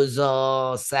one was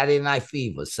Saturday Night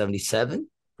Fever, 77.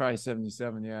 Probably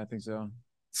 77. Yeah, I think so.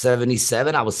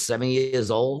 77. I was 7 years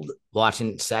old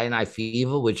watching Saturday Night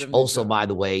Fever, which also, by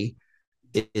the way,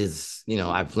 is, you know,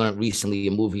 I've learned recently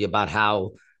a movie about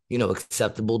how, you know,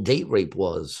 acceptable date rape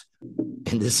was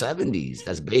in the 70s.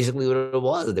 That's basically what it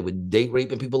was. They were date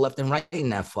raping people left and right in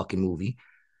that fucking movie.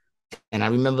 And I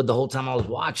remember the whole time I was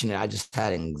watching it, I just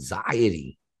had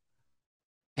anxiety.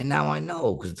 And now I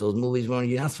know, because those movies were,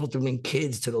 you're not supposed to bring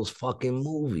kids to those fucking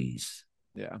movies.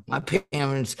 Yeah. My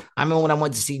parents, I remember when I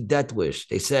went to see Death Wish,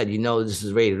 they said, you know, this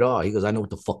is rated R. He goes, I know what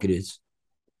the fuck it is.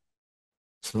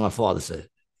 That's what my father said.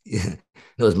 Yeah.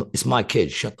 It's my kid.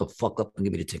 Shut the fuck up and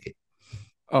give me the ticket.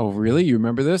 Oh, really? You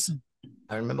remember this?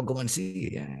 I remember going to see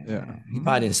it. Yeah. He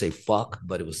probably didn't say fuck,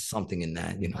 but it was something in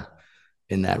that, you know,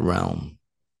 in that realm.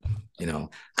 You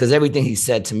know, because everything he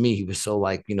said to me, he was so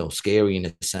like, you know, scary in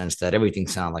the sense that everything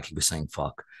sounded like he was saying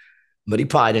fuck. But he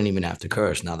probably didn't even have to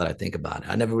curse now that I think about it.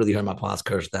 I never really heard my pops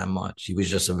curse that much. He was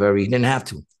just he didn't have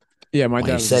to. Yeah, my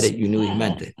dad said it, you knew he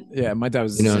meant it. Yeah, my dad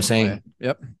was, you know what I'm saying? Way.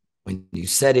 Yep. When you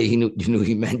said it, you knew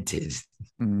he meant it.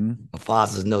 Mm-hmm. My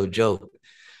father's no joke.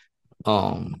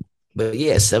 But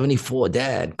yeah, 74,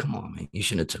 Dad, come on, man. You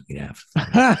shouldn't have took me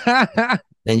that.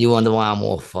 Then you wonder why I'm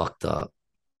all fucked up.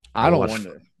 I don't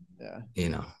wonder. Yeah. You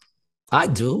know, I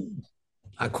do.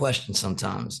 I question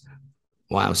sometimes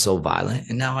why I'm so violent.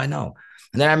 And now I know.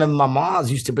 And then I remember my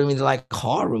moms used to bring me to like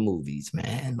horror movies,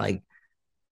 man. Like,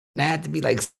 they had to be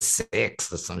like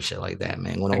 6 or some shit like that,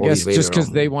 man. I guess just because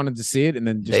they wanted to see it and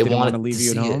then just didn't want to leave you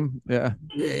at home. Yeah.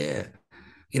 Yeah.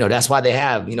 You know, that's why they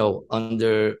have, you know,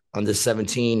 under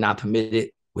 17, not permitted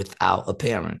without a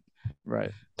parent. Right.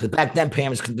 Because back then,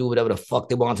 parents could do whatever the fuck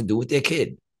they want to do with their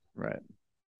kid. Right.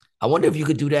 I wonder if you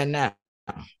could do that now.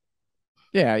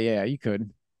 Yeah, you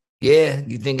could. Yeah,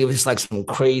 you think if it's like some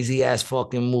crazy ass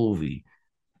fucking movie,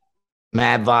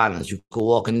 mad violence, you could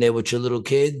walk in there with your little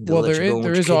kid. Well,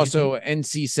 there is also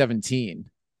NC-17,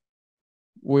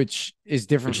 which is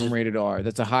different from rated R.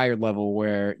 That's a higher level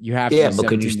where you have to be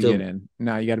 17 to get in.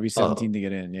 No, you got to be 17 to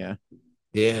get in. Yeah.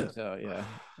 Yeah. So yeah,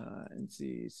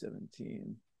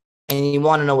 NC-17. And you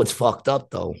want to know what's fucked up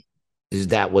though? Is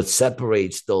that what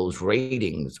separates those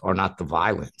ratings are not the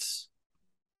violence.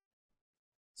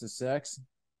 It's the sex.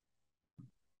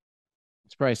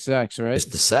 It's probably sex, right? It's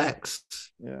the sex.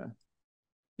 Yeah.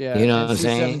 Yeah. You know what I'm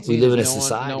saying? We live in a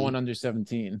society. No one under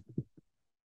 17.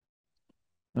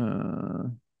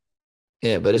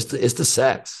 Yeah, but it's the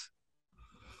sex.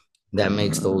 that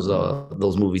makes those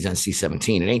movies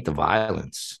NC-17. It ain't the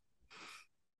violence.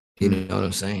 You know what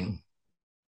I'm saying?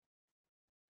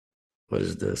 What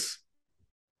is this?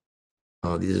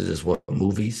 Oh, these are just what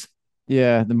movies?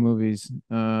 Yeah, the movies.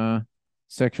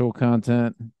 Sexual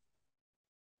content,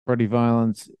 party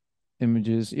violence,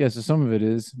 images. Yeah, so some of it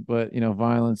is, but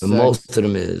violence, And sex. most of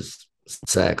them is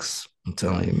sex. I'm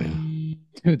telling you, man.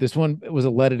 Dude, this one was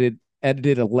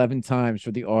edited 11 times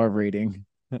for the R rating.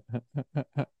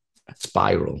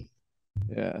 Spiral.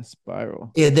 Yeah,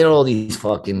 Spiral. Yeah, they're all these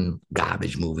fucking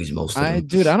garbage movies, most of them.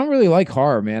 Dude, I don't really like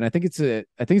horror, man. I think it's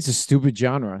a stupid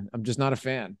genre. I'm just not a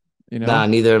fan, you know? Nah,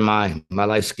 neither am I. My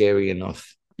life's scary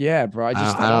enough. Yeah, bro.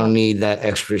 I don't need that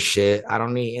extra shit. I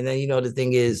don't need, and then the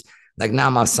thing is, like now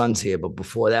my son's here, but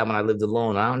before that, when I lived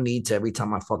alone, I don't need to every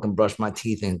time I fucking brush my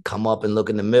teeth and come up and look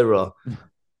in the mirror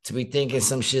to be thinking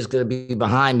some shit's gonna be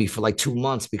behind me for like 2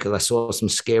 months because I saw some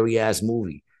scary ass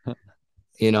movie.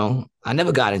 I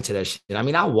never got into that shit. I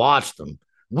mean, I watched them.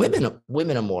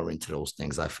 Women are more into those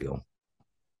things, I feel.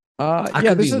 I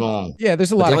yeah, could be wrong.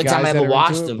 there's a But lot the of only time guys I that ever are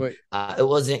watched into them, it, it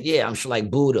wasn't, I'm sure like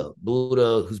Buddha,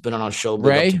 who's been on our show, but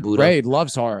big up to Buddha. Ray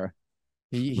loves horror.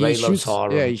 He Ray loves shoots, yeah,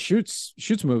 horror. he shoots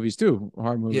movies too,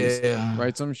 horror movies. Yeah.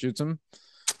 Writes them, shoots them.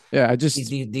 Yeah, I just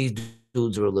These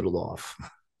dudes are a little off.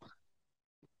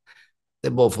 They're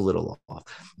both a little off.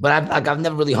 But I've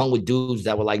never really hung with dudes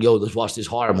that were like, yo, let's watch this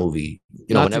horror movie.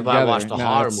 not Whenever I together. watched a No,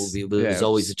 horror movie, it was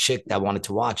always a chick that wanted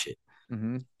to watch it.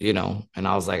 Mhm. And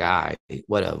I was like, all right,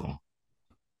 whatever.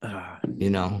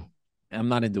 I'm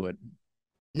not into it.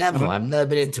 Never. I've never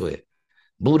been into it.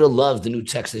 Buddha loves the new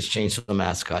Texas Chainsaw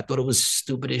Massacre. I thought it was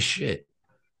stupid as shit.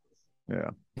 Yeah.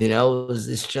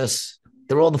 It's just,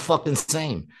 they're all the fucking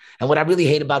same. And what I really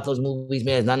hate about those movies,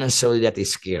 man, is not necessarily that they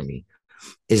scare me,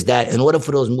 is that in order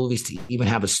for those movies to even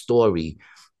have a story,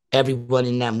 everyone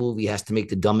in that movie has to make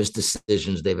the dumbest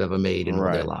decisions they've ever made in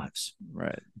all their lives.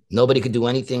 Right. Nobody could do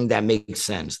anything that makes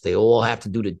sense. They all have to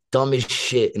do the dumbest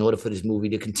shit in order for this movie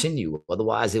to continue.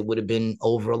 Otherwise, it would have been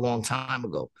over a long time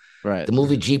ago. Right. The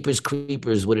movie Jeepers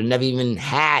Creepers would have never even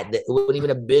it wouldn't even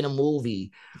have been a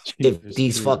movie if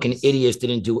these fucking idiots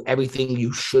didn't do everything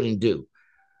you shouldn't do.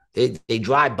 They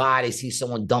drive by, they see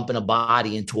someone dumping a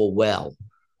body into a well,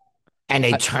 and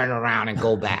they turn around and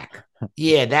go back.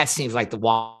 Yeah, that seems like the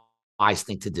wise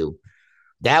thing to do.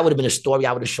 That would have been a story.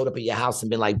 I would have showed up at your house and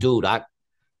been like, dude, I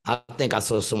think I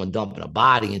saw someone dumping a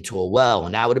body into a well,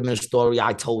 and that would have been a story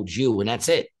I told you, and that's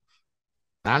it.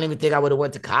 I don't even think I would have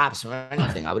went to cops or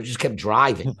anything. I would have just kept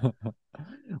driving.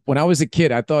 When I was a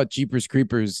kid, I thought Jeepers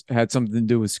Creepers had something to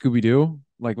do with Scooby-Doo,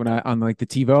 like when on like the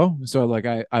TiVo. So like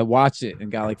I watched it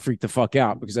and got like freaked the fuck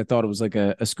out because I thought it was like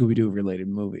a Scooby-Doo related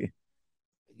movie.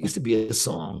 It used to be a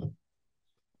song.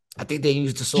 I think they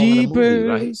used the song in the movie,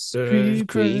 right?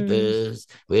 Creepers,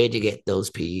 where'd you get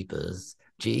those peepers?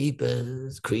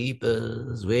 Jeepers,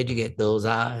 creepers, where'd you get those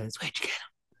eyes? Where'd you get them?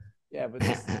 Yeah, but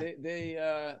they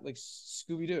like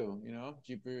Scooby-Doo,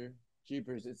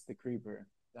 Jeepers, it's the creeper.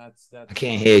 That's I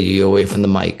can't hear you. You're away from the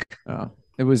mic. Oh,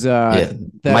 it was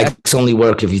mics only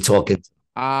work if you're talking.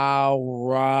 All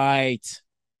right.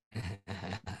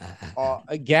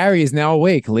 Gary is now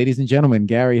awake, ladies and gentlemen.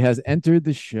 Gary has entered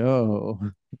the show.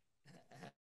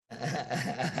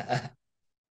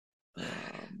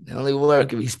 They only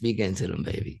work if you speak into them,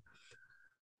 baby.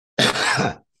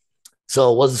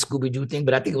 So it was a Scooby-Doo thing,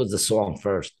 but I think it was the song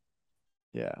first.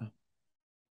 Yeah.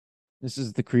 This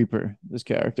is the creeper, this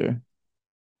character.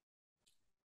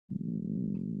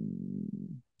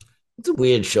 It's a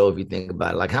weird show if you think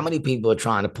about it. Like, how many people are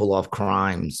trying to pull off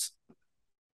crimes?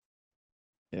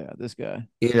 Yeah, this guy.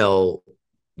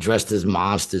 Dressed as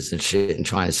monsters and shit and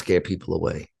trying to scare people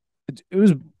away. It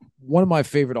was one of my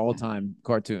favorite all-time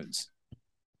cartoons.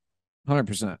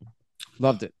 100%.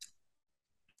 Loved it.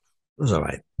 It was all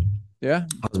right. Yeah.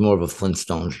 I was more of a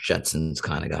Flintstones, Jetsons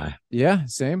kind of guy. Yeah,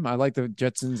 same. I like the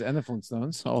Jetsons and the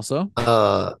Flintstones also.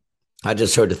 I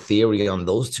just heard a theory on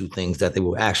those two things that they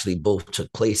were actually both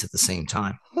took place at the same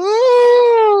time.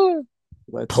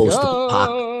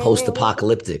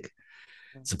 Post-apocalyptic.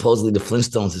 Supposedly the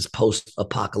Flintstones is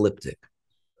post-apocalyptic.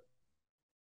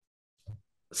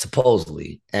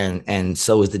 Supposedly. And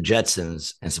so is the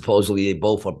Jetsons. And supposedly they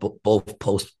both are both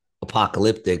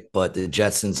post-apocalyptic, but the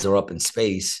Jetsons are up in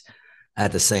space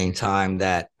at the same time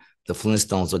that the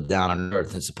Flintstones are down on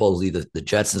Earth, and supposedly the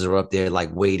Jetsons are up there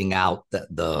like waiting out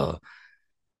the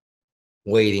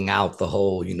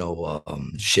whole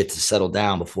shit to settle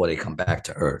down before they come back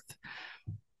to Earth.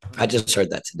 I just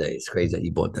heard that today. It's crazy that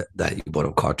you bought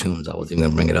up cartoons. I wasn't even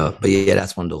gonna bring it up, but yeah,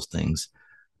 that's one of those things.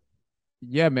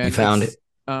 Yeah, man. You found it?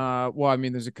 Well, I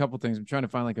mean, there's a couple things. I'm trying to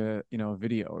find like a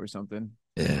video or something.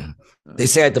 Yeah. They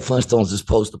say that the Flintstones is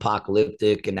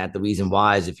post-apocalyptic, and that the reason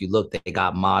why is if you look, they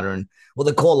got modern. Well,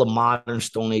 they call a modern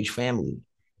Stone Age family.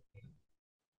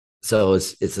 So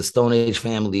it's a Stone Age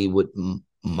family with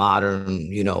modern,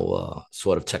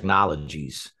 sort of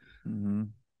technologies. Mm-hmm.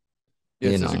 You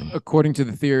Yes, know, according to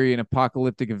the theory, an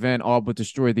apocalyptic event all but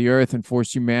destroyed the Earth and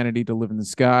forced humanity to live in the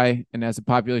sky. And as the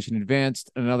population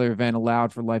advanced, another event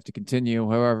allowed for life to continue.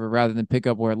 However, rather than pick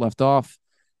up where it left off,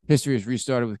 history is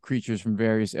restarted with creatures from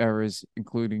various eras,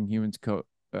 including humans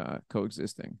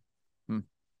coexisting. Hmm.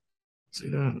 see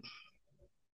that?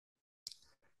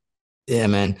 Yeah,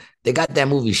 man. They got that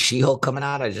movie She-Hulk coming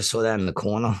out. I just saw that in the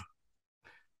corner.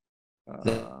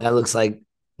 That looks like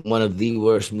one of the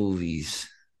worst movies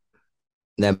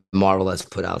that Marvel has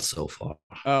put out so far.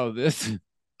 Oh, this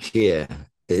Yeah,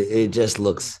 it just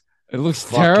looks it looks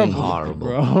fucking terrible,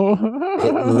 horrible.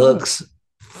 It bro. looks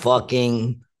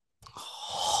fucking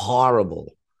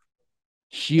horrible.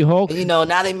 She-Hulk. And,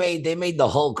 now they made the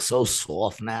Hulk so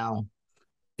soft now.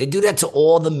 They do that to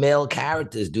all the male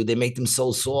characters, dude. They make them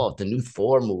so soft. The new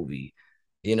Thor movie,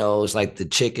 it's like the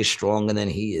chick is stronger than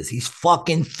he is. He's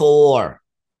fucking Thor.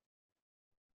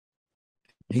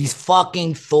 He's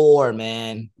fucking Thor,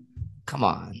 man. Come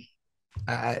on.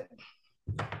 I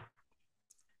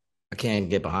I can't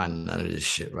get behind none of this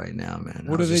shit right now, man.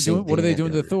 I What are was they just doing? What are thinking they that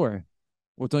doing the to other day. Thor?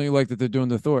 What don't you like that they're doing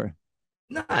to Thor?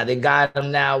 Nah, they got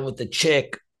him now with the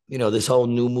chick. This whole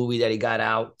new movie that he got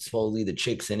out. Supposedly the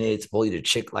chick's in it. Supposedly the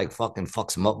chick like fucking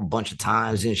fucks him up a bunch of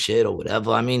times and shit or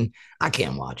whatever. I mean, I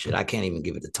can't watch it. I can't even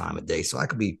give it the time of day. So I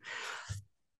could be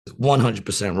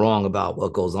 100% wrong about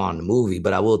what goes on in the movie,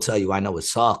 but I will tell you, I know it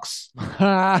sucks.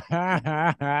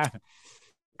 I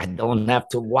don't have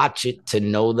to watch it to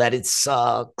know that it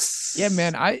Yeah,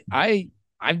 man. sucks.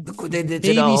 I've Look what they did to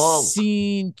the maybe Hulk.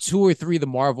 seen two or three of the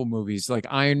Marvel movies, like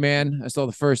Iron Man. I saw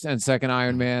the first and second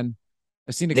Iron Man.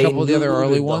 I've seen a They couple of the other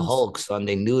early neutered the ones. Hulk, son.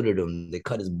 They neutered him. They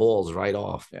cut his balls right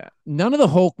off. Yeah, none of the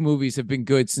Hulk movies have been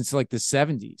good since like the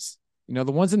 '70s. The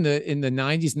ones in the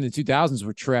 '90s and the 2000s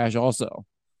were trash. Also,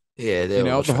 Yeah, they were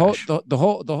all the whole trash.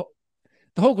 the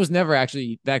Hulk was never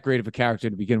actually that great of a character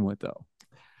to begin with, though.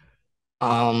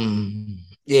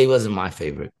 Yeah, he wasn't my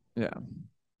favorite. Yeah.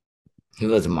 He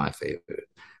wasn't my favorite.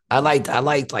 I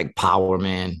liked like Power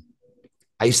Man.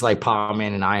 I used to like Power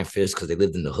Man and Iron Fist because they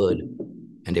lived in the hood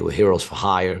and they were heroes for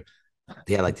hire.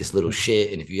 They had like this little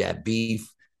shit, and if you had beef,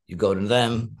 you go to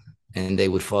them, and they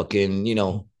would fucking,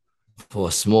 for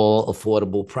a small,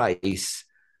 affordable price,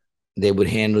 they would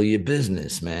handle your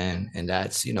business, man. And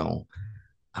that's,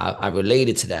 I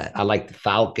related to that. I like the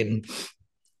Falcon,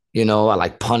 I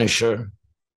like Punisher.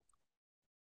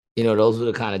 Those were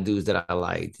the kind of dudes that I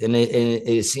liked. And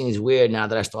it seems weird now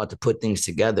that I start to put things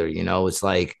together. It's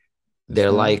like they're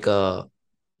Mhm. like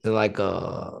they're like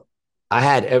I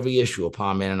had every issue of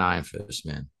Power Man and Iron Fist,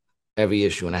 man. Every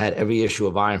issue. And I had every issue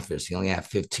of Iron Fist. He only had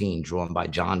 15, drawn by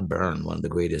John Byrne, one of the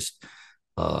greatest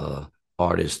uh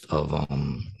artists of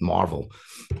Marvel.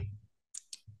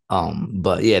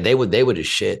 But yeah, they were the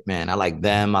shit, man. I like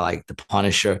them. I like the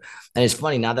Punisher. And it's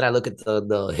funny now that I look at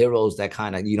the heroes that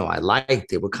kind of, I liked,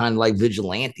 they were kind of like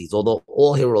vigilantes, although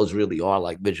all heroes really are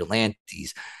like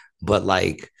vigilantes. But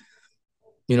like,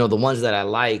 the ones that I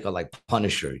like are like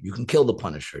Punisher. You can kill the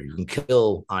Punisher. You can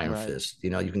kill Iron Right. Fist. You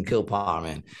can kill Power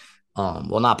Man.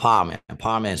 Well, not Power Man.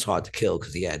 Power Man's hard to kill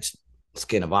because he had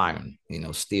skin of iron,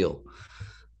 steel.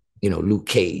 Luke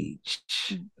Cage.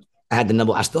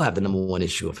 I still have the number one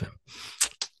issue of him.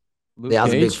 Luke Yeah, I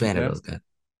was a big Cage. fan of Yeah. those guys.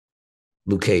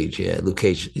 Luke Cage, yeah. Luke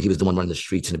Cage, he was the one running the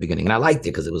streets in the beginning. And I liked it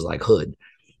because it was like hood,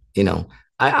 you know.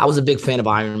 I was a big fan of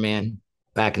Iron Man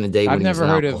back in the day I've when he was never an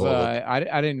heard of. alcoholic.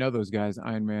 I didn't know those guys.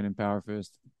 Iron Man and Power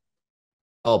Fist.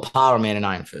 Oh, Power Man and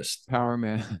Iron Fist. Power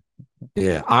Man.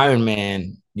 Yeah, Iron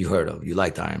Man, you heard of. You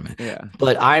liked Iron Man. Yeah.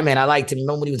 But Iron Man, I liked him.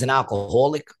 Remember when he was an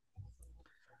alcoholic?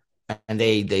 And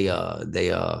they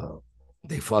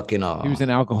fucking He was an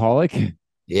alcoholic.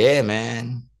 yeah,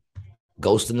 man.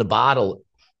 Ghost in the Bottle.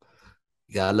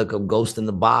 You gotta look up Ghost in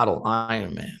the Bottle,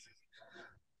 Iron Man.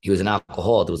 He was an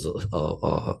alcoholic. There was a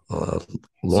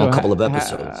long So couple of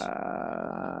episodes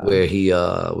where he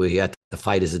had to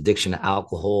fight his addiction to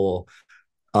alcohol.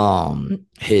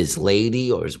 His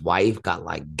lady or his wife got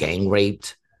like gang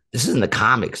raped. This is in the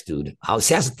comics, dude.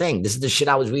 See, that's the thing. This is the shit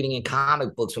I was reading in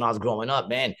comic books when I was growing up,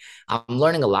 man. I'm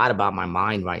learning a lot about my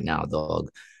mind right now, dog.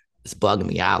 It's bugging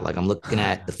me out. Like I'm looking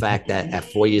at the fact that at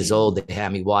 4 years old, they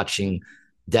had me watching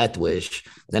Death Wish.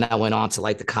 Then I went on to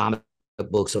like the comic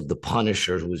books of the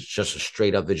Punisher, who was just a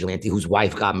straight up vigilante, whose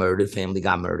wife got murdered, family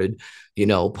got murdered,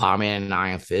 Power Man and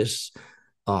Iron Fist.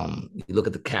 You look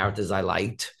at the characters I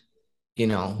liked, you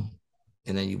know,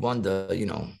 and then you wonder,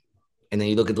 And then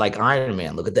you look at like Iron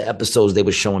Man, look at the episodes they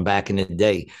were showing back in the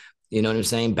day. You know what I'm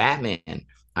saying? Batman.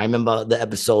 I remember the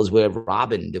episodes where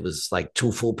Robin, there was like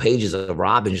 2 full pages of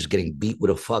Robin just getting beat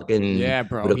with a fucking Yeah,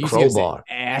 bro. with a He's getting his crowbar.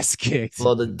 ass kicked.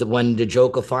 Well, when the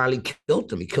Joker finally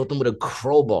killed him, he killed him with a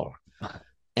crowbar.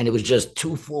 And it was just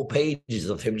 2 full pages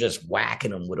of him just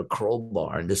whacking him with a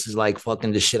crowbar. And this is like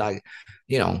fucking the shit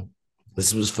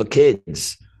this was for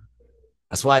kids.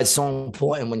 That's why it's so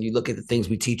important when you look at the things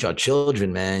we teach our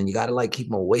children, man. You got to like keep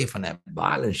them away from that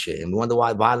violent shit. And we wonder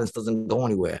why violence doesn't go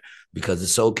anywhere, because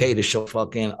it's okay to show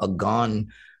fucking a gun,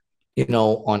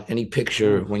 on any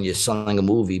picture when you're selling a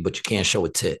movie, but you can't show a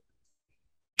tit.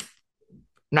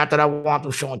 Not that I want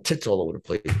them showing tits all over the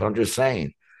place, but I'm just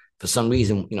saying, for some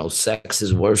reason, sex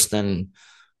is worse than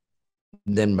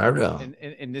murder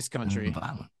in this country.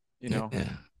 Yeah.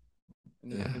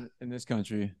 In this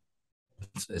country.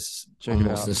 It's Check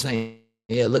almost insane.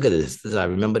 Yeah, look at this. I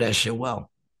remember that shit well.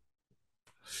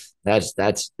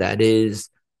 That is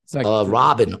like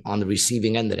Robin on the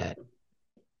receiving end of that.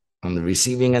 On the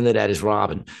receiving end of that is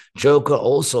Robin. Joker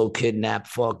also kidnapped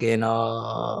fucking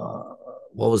what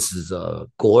was his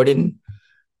Gordon,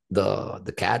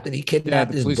 the captain. He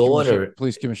kidnapped his daughter.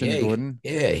 Police Commissioner Gordon.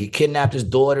 He kidnapped his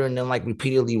daughter and then like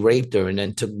repeatedly raped her, and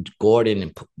then took Gordon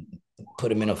and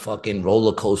put him in a fucking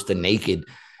roller coaster naked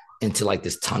into like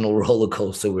this tunnel roller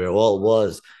coaster where all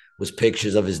it was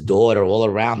pictures of his daughter all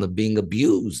around them being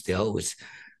abused. It was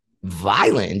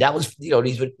violent. And that was,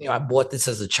 these were, I bought this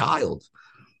as a child.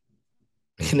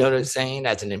 You know what I'm saying?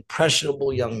 As an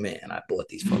impressionable young man, I bought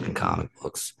these fucking comic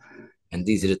books. And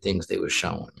these are the things they were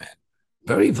showing, man.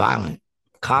 Very violent.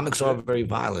 Comics are very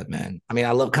violent, man. I mean,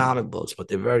 I love comic books, but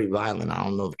they're very violent. I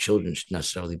don't know if children should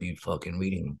necessarily be fucking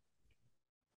reading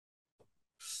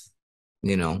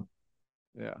them.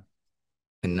 Yeah.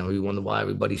 And then we wonder why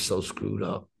everybody's so screwed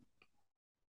up.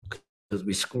 Because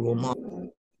we screw them up.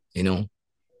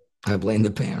 I blame the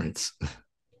parents.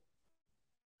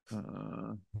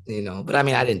 But I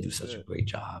mean, I didn't do such a great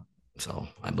job. So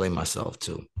I blame myself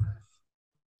too.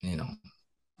 Being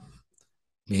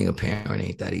a parent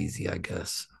ain't that easy, I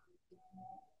guess.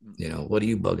 What are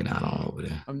you bugging out on over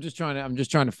there? I'm just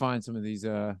trying to find some of these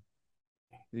I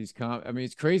mean,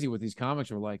 it's crazy what these comics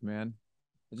were like, man.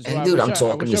 I'm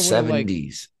talking the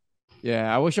 70s.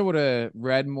 I wish I would have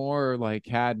read more, or like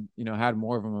had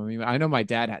more of them. I mean, I know my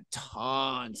dad had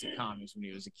tons of comics when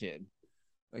he was a kid.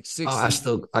 Like 60. I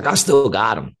still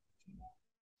got them.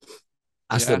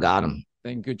 I still got them.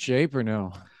 They in good shape or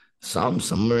no? Some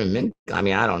are in mint. I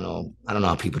mean, I don't know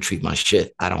how people treat my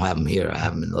shit. I don't have them here. I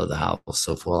have them in the other house.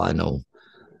 So for all I know,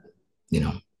 they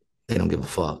don't give a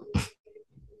fuck.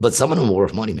 But some of them are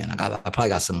worth money, man. I probably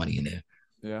got some money in there.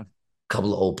 Yeah.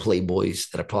 Couple of old Playboys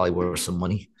that are probably worth some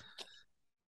money.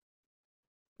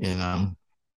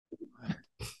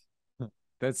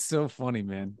 That's so funny,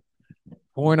 man.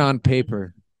 Porn on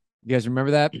paper. You guys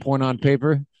remember that? Porn on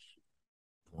paper?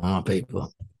 Porn on paper.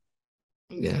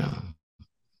 Yeah.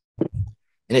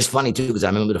 And it's funny too, because I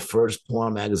remember the first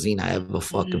porn magazine I ever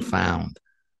fucking found.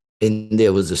 And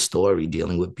there was a story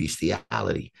dealing with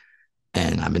bestiality.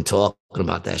 And I've been talking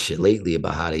about that shit lately,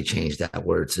 about how they changed that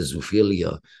word to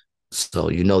zoophilia. So,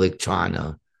 they're trying.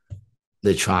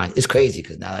 It's crazy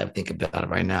because now that I think about it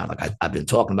right now, like I've been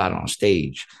talking about it on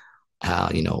stage, how,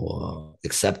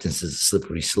 acceptance is a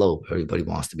slippery slope. Everybody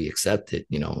wants to be accepted,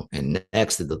 and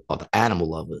next to are the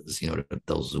animal lovers,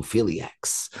 those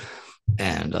zoophiliacs.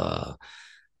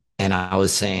 And I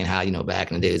was saying how,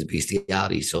 back in the days of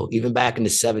bestiality. So even back in the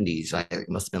 70s, it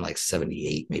must have been like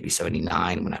 78, maybe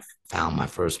 79, when I found my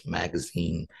first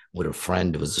magazine with a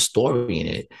friend. There was a story in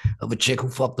it of a chick who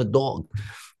fucked a dog.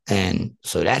 And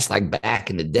so that's like back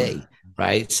in the day,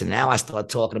 right? So now I start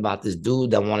talking about this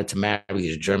dude that wanted to marry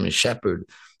his German Shepherd.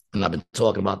 And I've been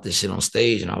talking about this shit on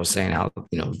stage. And I was saying how,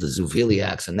 the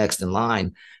zoophiliacs are next in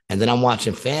line. And then I'm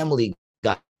watching Family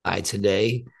Guy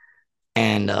today.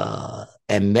 And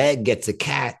Meg gets a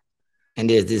cat, and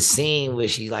there's this scene where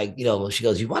she she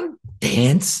goes, "You want to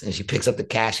dance?" And she picks up the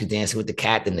cat, she's dancing with the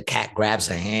cat, then the cat grabs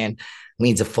her hand,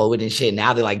 leans her forward and shit.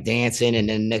 Now they're like dancing, and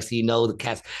then next thing you know, the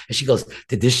cat's, and she goes,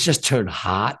 "Did this just turn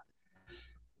hot?"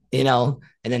 And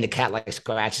then the cat like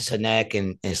scratches her neck,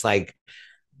 and it's like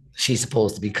she's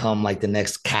supposed to become like the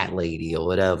next cat lady or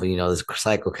whatever, this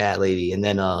psycho cat lady. And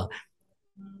then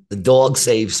the dog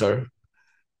saves her.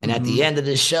 And at the end of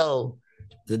the show,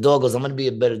 the dog goes, "I'm going to be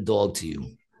a better dog to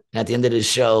you." And at the end of the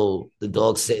show, the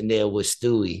dog's sitting there with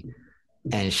Stewie,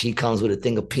 and she comes with a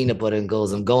thing of peanut butter and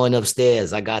goes, "I'm going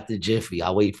upstairs. I got the Jiffy.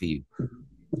 I'll wait for you."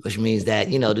 Which means that,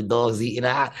 the dog's eating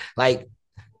out.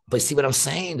 But see what I'm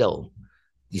saying, though?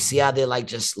 You see how they're like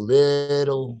just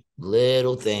little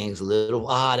things,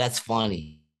 that's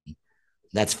funny.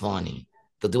 That's funny.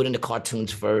 They'll do it in the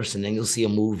cartoons first, and then you'll see a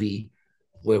movie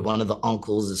where one of the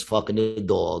uncles is fucking the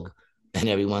dog, and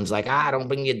everyone's like, don't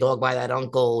bring your dog by that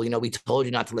uncle. We told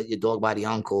you not to let your dog by the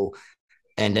uncle.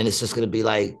 And then it's just gonna be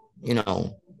like,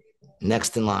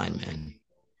 next in line, man.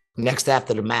 Next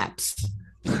after the maps.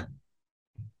 What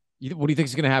do you think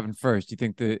is going to happen first? Do you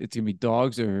think that it's going to be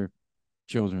dogs or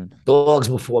children? Dogs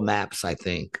before maps, I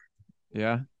think.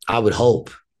 Yeah. I would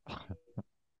hope.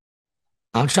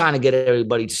 I'm trying to get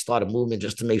everybody to start a movement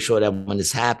just to make sure that when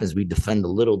this happens, we defend the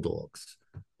little dogs.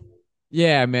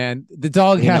 Yeah, man. The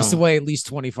dog has to weigh at least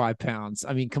 25 pounds.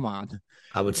 I mean, come on.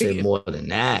 I would say more than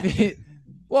that.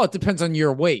 Well, it depends on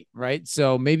your weight, right?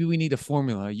 So maybe we need a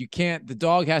formula. The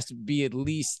dog has to be at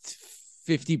least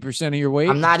 50% of your weight.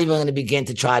 I'm not even going to begin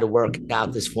to try to work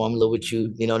out this formula with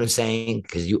you. You know what I'm saying?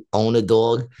 Because you own a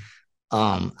dog.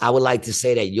 I would like to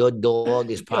say that your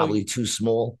dog is probably too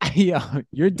small. Yeah,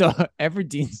 your dog,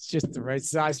 Everdean's just the right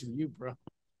size for you, bro.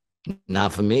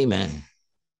 Not for me, man.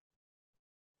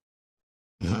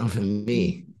 Not for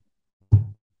me.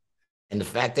 And the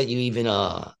fact that you even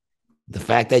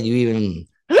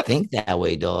think that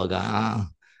way, dog, I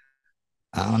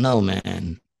don't know,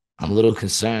 man. I'm a little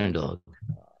concerned, dog.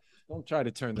 Don't try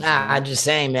to turn this. I'm just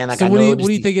saying, man. Like, so what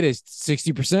do you think it is?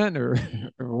 60%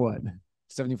 or what?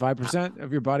 75%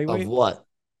 of your body weight? Of what?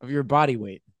 Of your body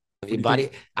weight. Of your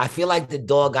body. I feel like the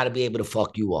dog got to be able to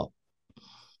fuck you up.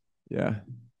 Yeah.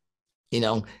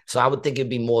 So I would think it'd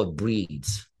be more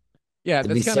breeds. Yeah,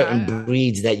 there'd be certain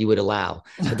breeds that you would allow,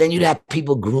 but then you'd have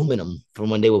people grooming them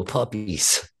from when they were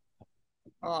puppies.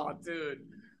 Oh, dude.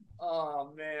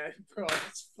 Oh, man. Bro,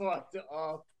 it's fucked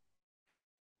up.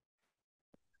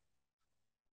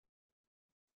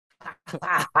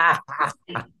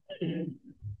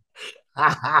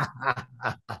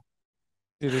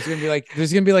 Dude, there's gonna be like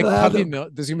puppy milk.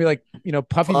 There's gonna be like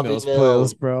puppy milk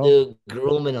pills, bro. Dude,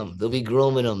 grooming them. They'll be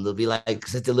grooming them. They'll be like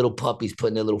since they're little puppies,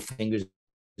 putting their little fingers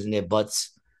in their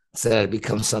butts, so that it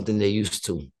becomes something they're used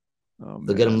to.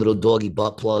 They'll get them little doggy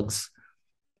butt plugs.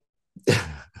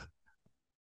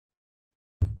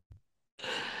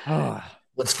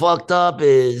 What's fucked up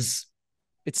is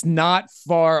it's not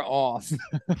far off.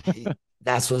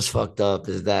 That's what's fucked up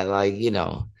is that, like,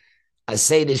 I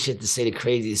say this shit to say the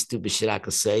craziest, stupid shit I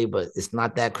could say, but it's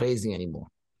not that crazy anymore.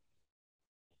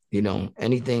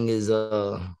 Anything is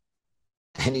I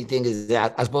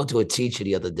spoke to a teacher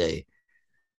the other day,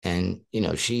 and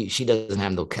she doesn't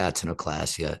have no cats in her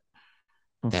class yet.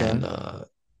 Okay. And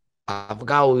I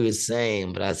forgot what we were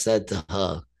saying, but I said to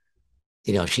her,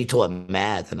 she taught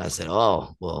math, and I said,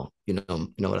 oh, well, you know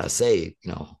what I say,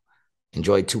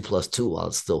 enjoy 2 + 2 while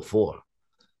it's still 4.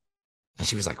 And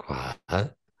she was like, what?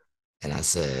 And I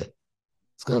said,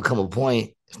 it's going to come a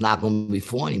point, it's not going to be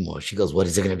 4 anymore. She goes, what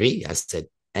is it going to be? I said,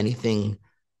 anything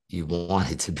you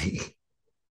want it to be.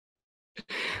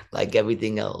 Like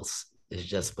everything else, it's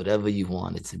just whatever you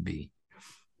want it to be.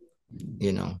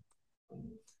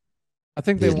 I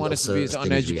think they want us to be as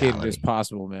uneducated as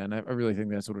possible, man. I really think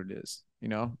that's what it is,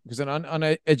 because an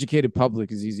uneducated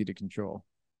public is easy to control.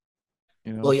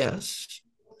 Well, yes,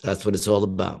 that's what it's all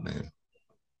about, man.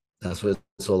 That's what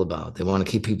it's all about. They want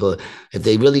to keep people. If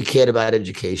they really cared about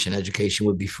education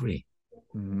would be free.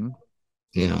 Mm-hmm.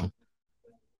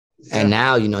 And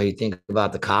now, you think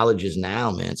about the colleges now,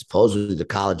 man. Supposedly the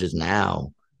colleges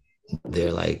now,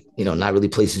 they're like, not really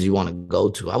places you want to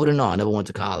go to. I wouldn't know. I never went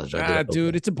to college.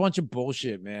 Dude, it's a bunch of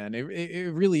bullshit, man.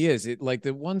 It really is. It like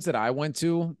the ones that I went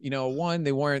to, one,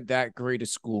 they weren't that great of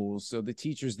schools. So the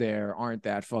teachers there aren't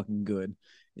that fucking good.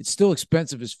 It's still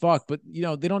expensive as fuck, but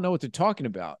they don't know what they're talking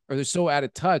about, or they're so out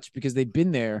of touch because they've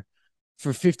been there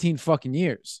for 15 fucking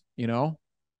years, and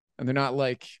they're not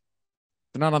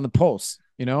on the pulse,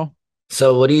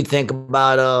 So what do you think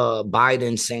about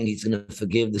Biden saying he's going to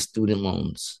forgive the student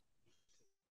loans?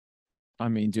 I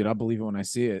mean, dude, I believe it when I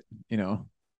see it,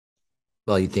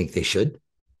 Well, you think they should?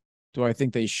 Do I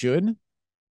think they should?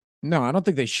 No, I don't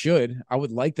think they should. I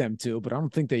would like them to, but I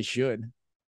don't think they should,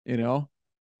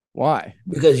 Why?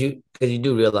 Because you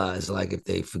do realize, like, if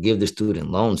they forgive the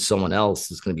student loans, someone else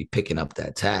is going to be picking up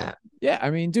that tab. Yeah, I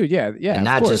mean, dude, yeah. They're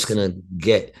not just going to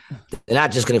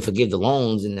forgive the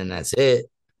loans and then that's it.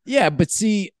 Yeah, but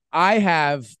see, I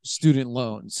have student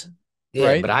loans. Yeah,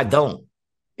 right? But I don't.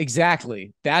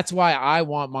 Exactly. That's why I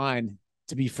want mine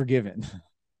to be forgiven.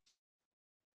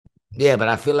 Yeah, but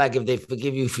I feel like if they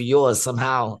forgive you for yours,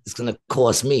 somehow it's going to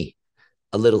cost me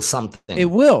a little something.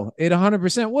 It will. It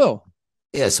 100% will.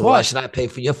 Yeah, so why should I pay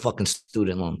for your fucking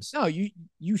student loans? No,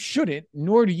 you shouldn't,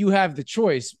 nor do you have the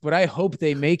choice, but I hope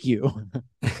they make you.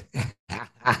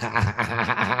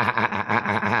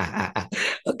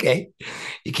 Okay.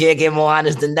 You can't get more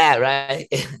honest than that, right?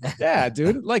 Yeah,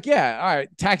 dude. Like, yeah, all right.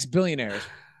 Tax billionaires.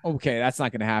 Okay, that's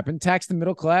not gonna happen. Tax the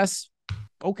middle class.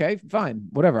 Okay, fine.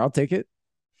 Whatever. I'll take it.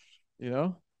 You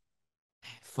know?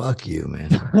 Fuck you, man.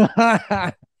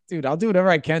 Dude, I'll do whatever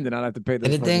I can to not have to pay And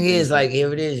those the thing fucking is, things. like,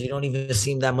 here it is. You don't even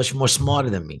seem that much more smarter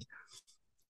than me.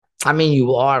 I mean,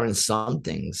 you are in some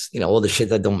things, all the shit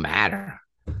that don't matter.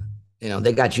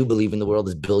 They got you believing the world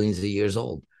is billions of years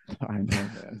old I know,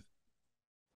 man.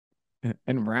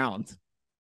 And round.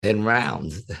 and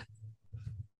round.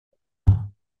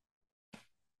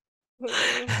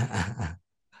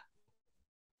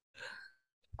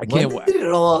 I When can't did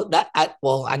it all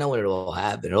well, I know when it all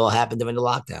happened. It all happened during the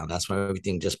lockdown. That's when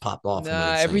everything just popped off and went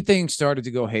Nah, insane. everything started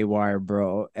to go haywire,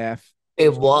 bro. It It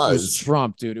was was.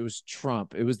 Trump, dude. It was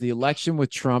Trump. It was the election with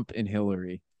Trump and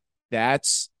Hillary.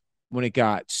 That's when it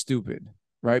got stupid,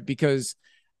 right? Because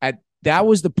at that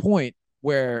was the point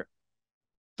where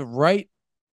the right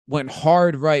went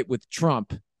hard right with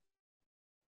Trump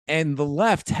and the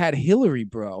left had Hillary,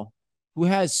 bro, who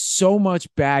has so much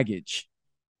baggage.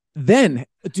 Then,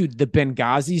 dude, the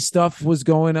Benghazi stuff was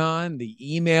going on, the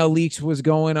email leaks was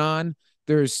going on.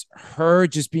 There's her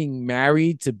just being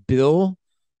married to Bill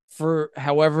for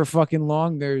however fucking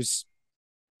long. There's,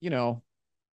 you know,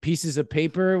 pieces of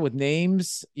paper with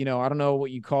names. I don't know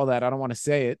what you call that. I don't want to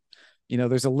say it.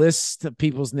 There's a list of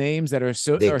people's names that are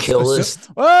The kill list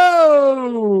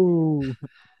oh,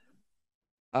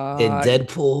 in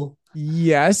Deadpool.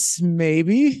 yes,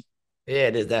 maybe.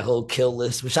 Yeah, there's that whole kill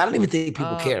list, which I don't even think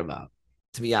people Uh, care about.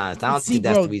 To be honest, I but don't see, think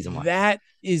that's bro, the reason why. that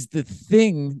is the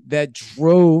thing that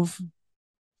drove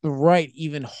the right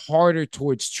even harder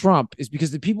towards Trump is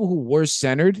because the people who were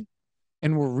centered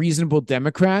and were reasonable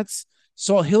Democrats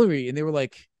saw Hillary and they were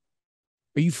like,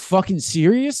 "Are you fucking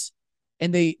serious?"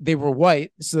 And they were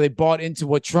white, so they bought into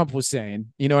what Trump was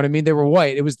saying. You know what I mean? They were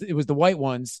white. It was the white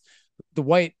ones, the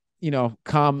white,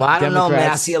 calm Well, I don't know, man.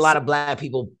 I see a Democrats. lot of black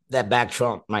people that back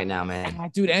Trump right now,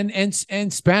 man. Dude, and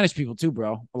Spanish people too,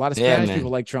 bro. A lot of Yeah, Spanish people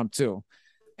man. like Trump too.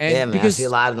 Yeah, And man. I see a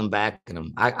because lot of them backing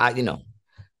him. I,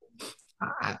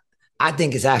 I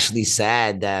think it's actually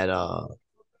sad that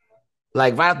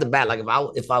like right off the bat, like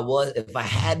if I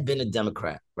had been a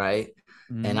Democrat, right,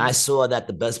 and I mm, saw that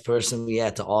the best person we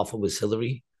had to offer was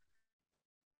Hillary,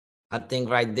 I think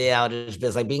right there I would just be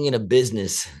like being in a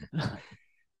business,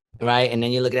 right, and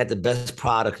then you're looking at the best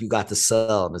product you got to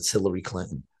sell, and it's Hillary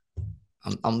Clinton.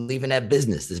 I'm leaving that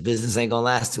business. This business ain't gonna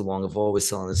last too long if we're always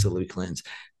selling this Hillary Clinton's.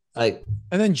 Like,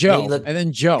 and then then you Joe, look, and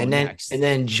then Joe and then and next.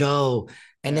 then Joe,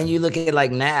 and then Yeah. you look at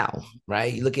like now,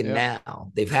 right? You look at Yep.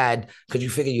 now. They've had because you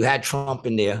figure you had Trump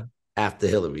in there after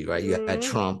Hillary, right? You had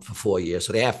Trump for 4 years,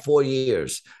 so they had 4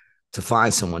 years to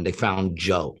find someone. They found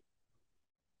Joe.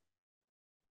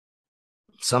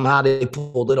 Somehow they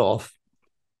pulled it off,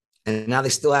 and now they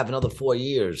still have another 4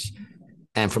 years.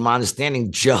 And from my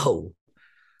understanding, Joe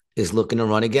is looking to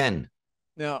run again.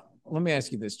 Now, let me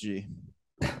ask you this, G.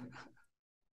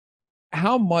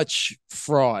 How much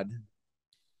fraud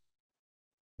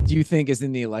do you think is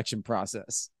in the election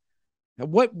process?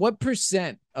 What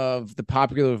percent of the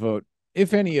popular vote,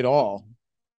 if any at all,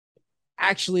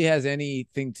 actually has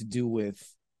anything to do with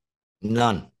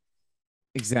None,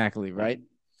 exactly, right?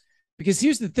 Because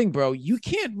here's the thing, bro, you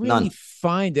can't really none.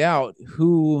 find out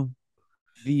who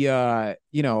the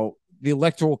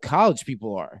electoral college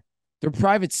people are. They're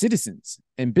private citizens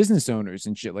and business owners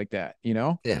and shit like that.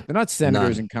 Yeah, They're not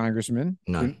senators none, and congressmen.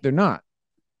 They're, none. they're not.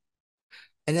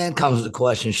 And then comes the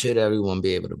question: should everyone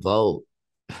be able to vote?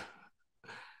 I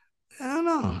don't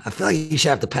know. I feel like you should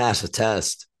have to pass a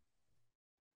test.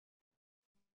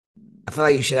 I feel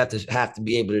like you should have to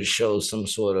be able to show some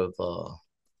sort of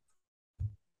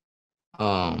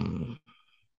um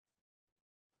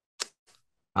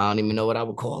I don't even know what I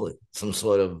would call it. Some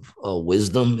sort of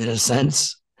wisdom in a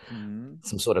sense, Mm-hmm.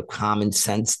 some sort of common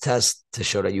sense test to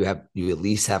show that you at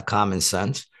least have common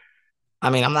sense. I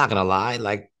mean, I'm not gonna lie,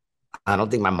 like I don't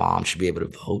think my mom should be able to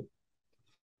vote.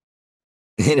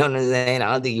 You know what I'm saying?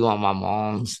 I don't think you want my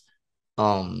mom's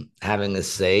having a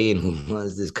say in who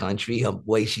runs this country. A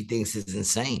way she thinks is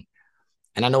insane.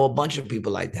 And I know a bunch of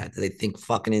people like that they think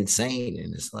fucking insane.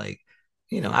 And it's like,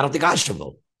 I don't think I should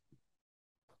vote.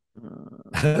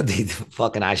 I don't think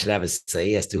fucking I should have a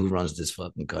say as to who runs this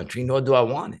fucking country, nor do I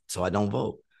want it. So I don't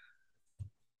vote.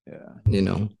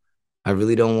 Yeah. I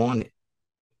really don't want it.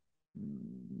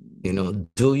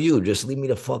 Do you just leave me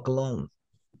the fuck alone?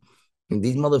 And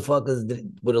these motherfuckers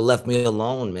would have left me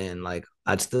alone, man. Like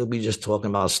I'd still be just talking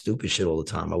about stupid shit all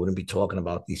the time. I wouldn't be talking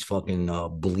about these fucking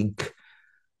bleak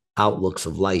outlooks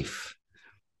of life.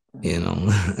 You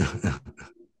know.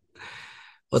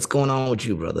 What's going on with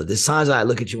you, brother? There's times I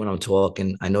look at you when I'm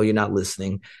talking. I know you're not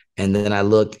listening. And then I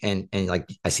look and like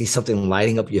I see something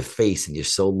lighting up your face and you're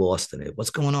so lost in it. What's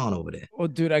going on over there? Well,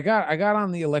 dude, I got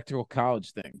on the electoral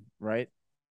college thing, right?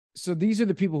 So these are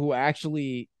the people who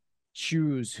actually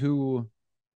choose who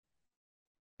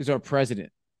is our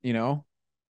president, you know?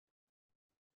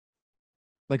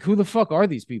 Like who the fuck are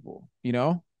these people? You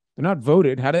know? They're not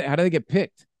voted. How do they get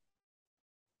picked?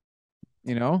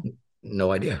 You know?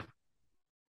 No idea.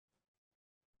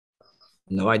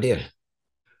 No idea.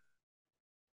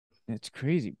 It's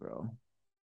crazy, bro.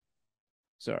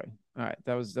 Sorry. All right.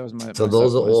 That was So my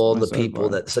those sub are all my the people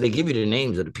sidebar. that so they give you the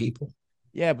names of the people.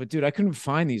 Yeah, but dude, I couldn't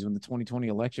find these when the 2020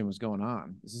 election was going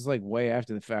on. This is like way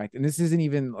after the fact. And this isn't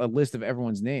even a list of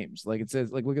everyone's names. Like it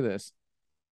says, like, look at this.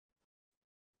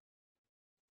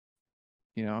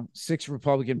 You know, 6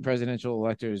 Republican presidential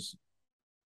electors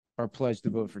are pledged to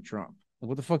vote for Trump. Like,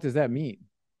 what the fuck does that mean?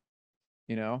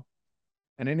 You know?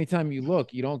 And anytime you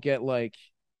look, you don't get like,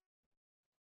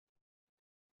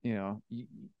 you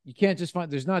can't just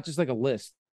find there's not just like a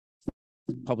list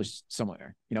published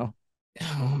somewhere, you know?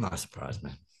 I'm not surprised,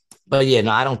 man. But yeah,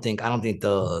 no, I don't think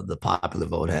the popular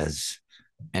vote has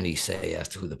any say as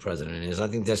to who the president is. I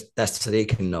think that's so they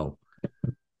can know.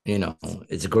 You know,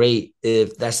 it's great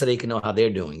if that's so they can know how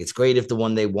they're doing. It's great if the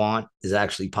one they want is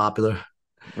actually popular,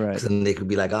 Right. because then they could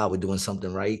be like, "Oh, we're doing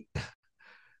something right."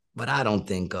 But I don't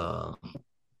think for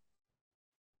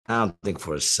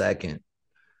a second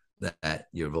that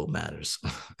your vote matters.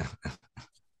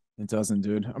 It doesn't,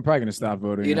 dude. I'm probably gonna stop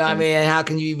voting, You I know what I think. mean? And how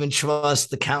can you even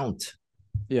trust the count?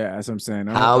 Yeah, that's what I'm saying.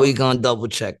 How are we gonna double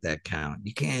check that count?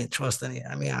 You can't trust any.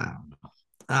 I mean, I don't know.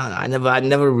 I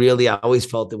never really. I always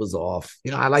felt it was off.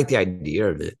 You know, I like the idea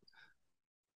of it.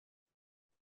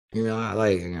 You know, I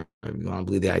like. You want to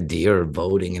believe the idea of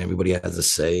voting and everybody has a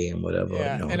say and whatever. You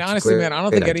Yeah, know, and it's a honestly, man, I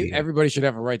don't great think idea. everybody should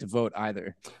have a right to vote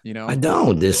either. You I know?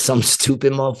 don't. There's some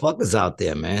stupid motherfuckers out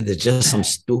there, man. There's just some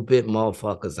stupid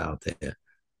motherfuckers out there.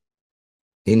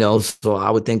 You know, so I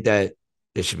would think that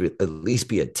there should be at least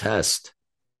be a test.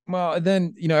 Well, and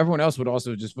then everyone else would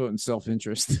also just vote in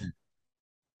self-interest.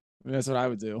 That's what I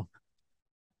would do.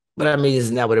 But I mean,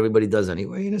 isn't that what everybody does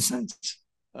anyway, in a sense?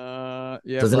 Yeah,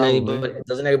 Doesn't probably. anybody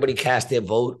doesn't everybody cast their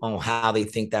vote on how they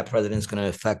think that president's going to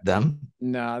affect them?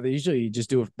 Nah, they usually just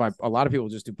do it by a lot of people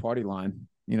just do party line,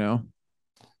 you know.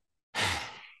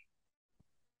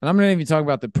 And I'm not even talking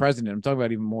about the president. I'm talking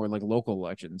about even more like local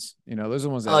elections. Those are the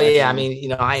ones that Oh yeah, I actually.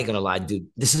 mean, I ain't gonna lie, dude.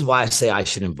 This is why I say I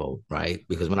shouldn't vote, right?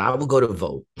 Because when I would go to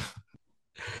vote,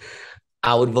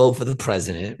 I would vote for the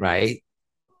president, right?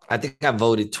 I think I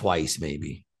voted twice,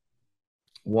 maybe.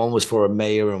 One was for a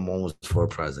mayor and one was for a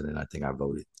president. I think I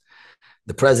voted.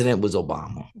 The president was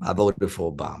Obama. I voted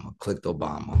for Obama. Clicked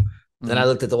Obama. Then I Mhm.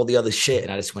 looked at all the other shit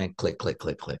and I just went click, click,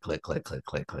 click, click, click, click, click,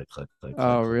 click, click, click, click,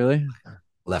 Oh, click, click. really?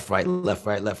 Left, right, left,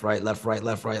 right, left, right, left, right,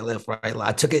 left, right, left, right.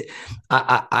 I took it.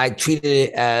 I treated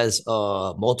it as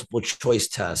a multiple choice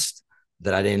test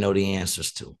that I didn't know the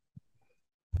answers to.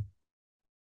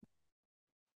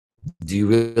 Do you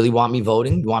really want me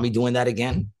voting? You want me doing that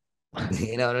again?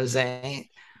 You know what I'm saying?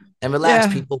 And relax,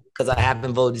 Yeah. people, because I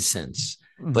haven't voted since.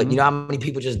 But you know how Hmm. many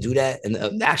people just do that?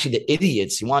 And actually, the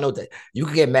idiots, you want to know that you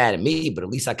can get mad at me, but at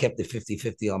least I kept it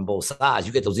 50-50 on both sides.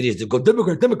 You get those idiots that go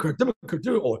Democrat, Democrat, Democrat,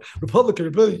 or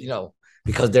Republican,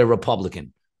 because they're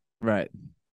Republican. Right.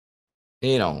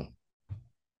 You know,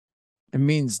 It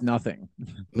means nothing. You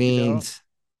know? means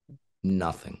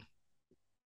nothing.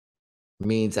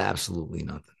 Means absolutely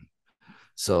nothing.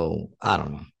 So I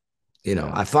don't know.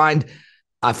 Yeah.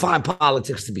 I find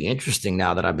politics to be interesting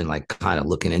now that I've been like kind of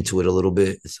looking into it a little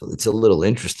bit. So it's a little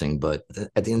interesting, but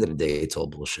at the end of the day, it's all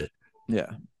bullshit.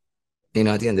 Yeah.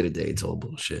 At the end of the day, it's all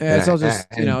bullshit. Yeah, it's all And just,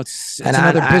 and it's and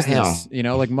another I business,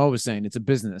 like Mo was saying, it's a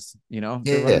business, they're running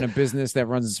yeah, a business that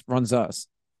runs us,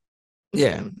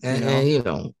 yeah, you and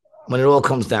know? when it all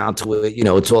comes down to it,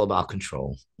 it's all about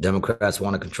control. Democrats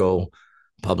want to control,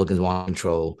 Republicans want to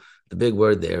control. The big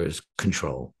word there is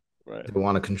control. Right. They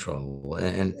want to control,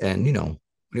 and what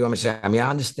do you want me to say? I mean, I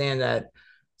understand that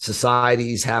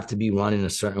societies have to be run in a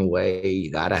certain way.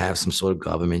 You got to have some sort of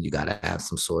government. You got to have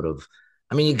some sort of,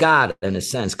 I mean, you got it in a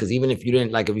sense, because even if you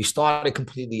didn't, like, if you started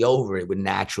completely over, it would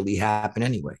naturally happen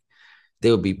anyway.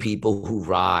 There would be people who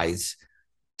rise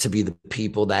to be the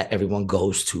people that everyone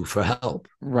goes to for help.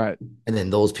 Right. And then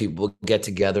those people get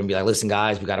together and be like, listen,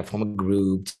 guys, we got to form a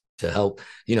group to help,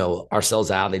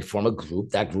 ourselves out. They'd form a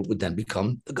group. That group would then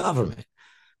become the government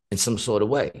in some sort of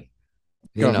way,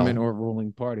 Government or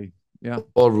ruling party. Yeah.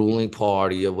 or ruling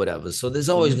party or whatever. So there's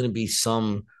always Mhm. going to be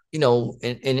some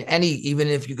in any, even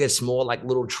if you get small, like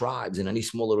little tribes, in any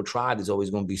small little tribe, there's always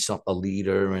going to be a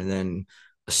leader and then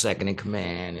a second in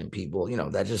command and people,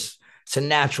 that just, it's a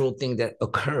natural thing that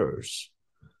occurs,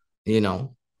 you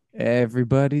know,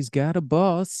 Everybody's got a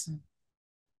boss.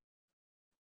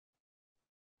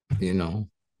 you know,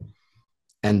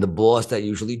 and the boss that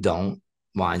usually don't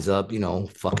winds up,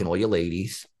 fucking all your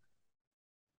ladies,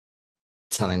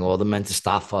 telling all the men to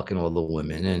stop fucking all the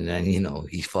women. And then, he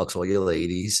fucks all your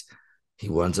ladies. He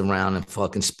runs around in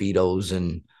fucking Speedos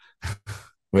and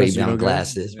Ray-Ban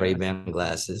glasses, yeah. Ray-Ban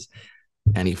glasses.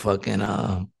 And he fucking,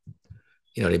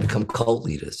 they become cult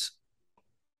leaders.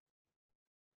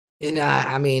 And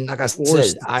I mean, like I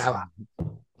said,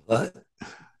 what?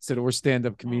 Said we're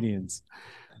stand-up comedians.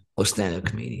 Or stand-up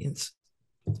comedians.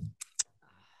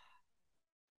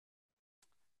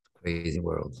 Crazy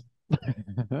world.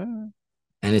 And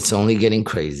it's only getting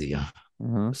crazier.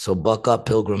 Uh-huh. So buck up,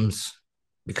 pilgrims,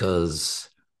 because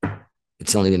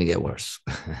it's only going to get worse.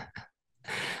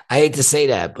 I hate to say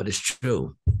that, but it's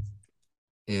true.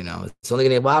 It's only going to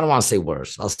get, well, I don't want to say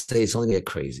worse. I'll say it's only going to get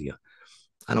crazier.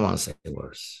 I don't want to say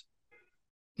worse.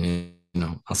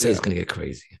 I'll say it's going to get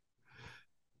crazier.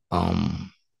 And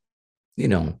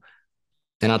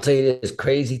I'll tell you this,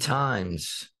 crazy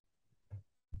times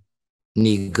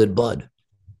need good bud.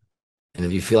 And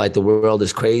if you feel like the world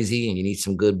is crazy and you need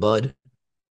some good bud,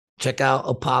 check out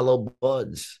Apollo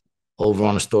Buds over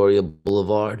on Astoria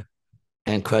Boulevard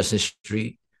and Crescent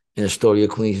Street in Astoria,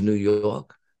 Queens, New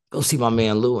York. Go see my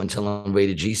man Lou and tell him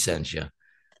Rated G sent you.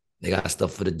 They got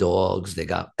stuff for the dogs. They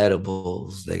got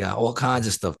edibles. They got all kinds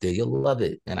of stuff there. You'll love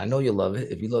it. And I know you'll love it.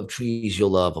 If you love trees, you'll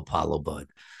love Apollo Bud.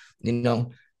 Go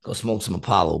smoke some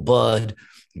Apollo Bud,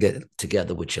 get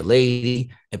together with your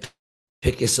lady, and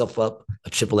pick yourself up a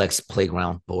XXX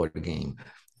Playground board game.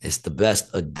 It's the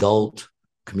best adult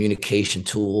communication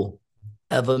tool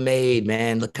ever made,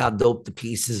 man. Look how dope the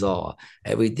pieces are.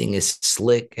 Everything is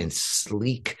slick and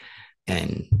sleek.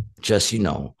 And just,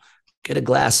 get a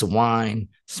glass of wine,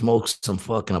 smoke some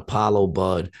fucking Apollo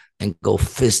Bud, and go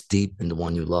fist deep in the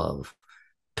one you love.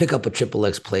 Pick up a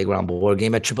XXX Playground board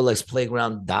game at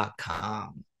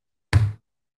XXXplayground.com.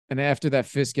 And after that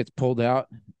fist gets pulled out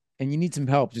and you need some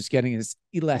help just getting his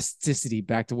elasticity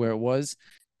back to where it was,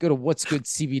 go to What's Good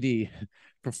CBD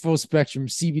for full spectrum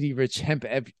CBD-rich hemp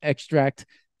extract,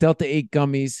 Delta 8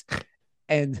 gummies,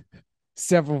 and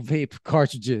several vape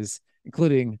cartridges,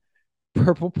 including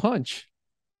Purple Punch,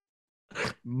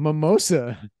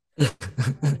 Mimosa.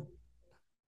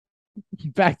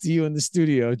 Back to you in the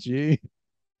studio, G.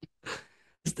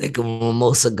 Stick a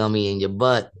mimosa gummy in your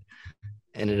butt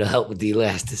and it'll help with the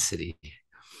elasticity.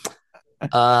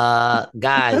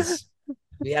 Guys,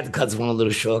 we had to cut this one a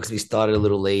little short because we started a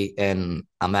little late and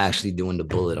I'm actually doing the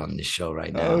bullet on this show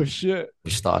right now. Oh shit.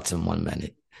 Which starts in 1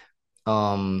 minute.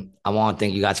 I want to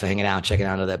thank you guys for hanging out, checking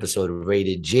out another episode of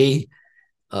Rated G.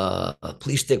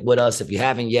 Please stick with us. If you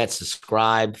haven't yet,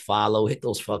 subscribe, follow, hit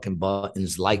those fucking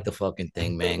buttons, like the fucking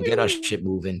thing, man. Get our shit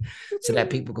moving so that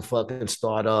people can fucking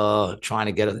start trying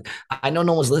to get it. I know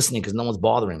no one's listening because no one's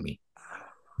bothering me.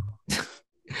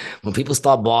 When people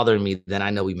start bothering me, then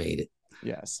I know we made it.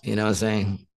 Yes. You know what I'm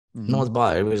saying? Mm-hmm. No one's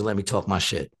bothering. Everybody's letting me talk my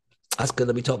shit. That's good.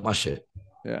 Let me talk my shit.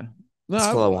 Yeah. No, that's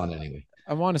all I want anyway.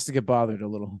 I want us to get bothered a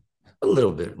little. A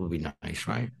little bit would be nice,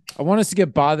 right? I want us to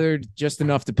get bothered just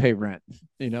enough to pay rent,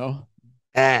 That's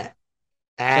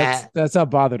how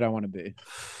bothered I want to be.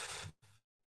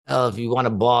 If you want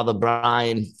to bother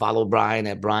Brian, follow Brian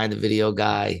at Brian the Video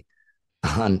Guy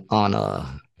on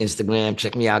Instagram.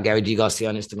 Check me out, Gary G. Garcia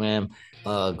on Instagram.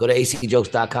 Go to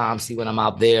acjokes.com, see when I'm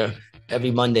out there. Every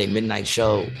Monday, midnight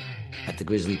show at the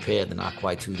Grizzly Pear, the Not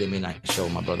Quite Tuesday midnight show.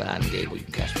 My brother Adam Gable, you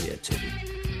can catch me there too.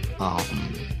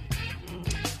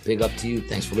 Big up to you.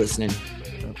 Thanks for listening.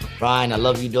 Brian, I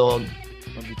love you, dog.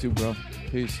 Love you too, bro.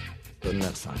 Peace. Till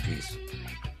next time. Peace.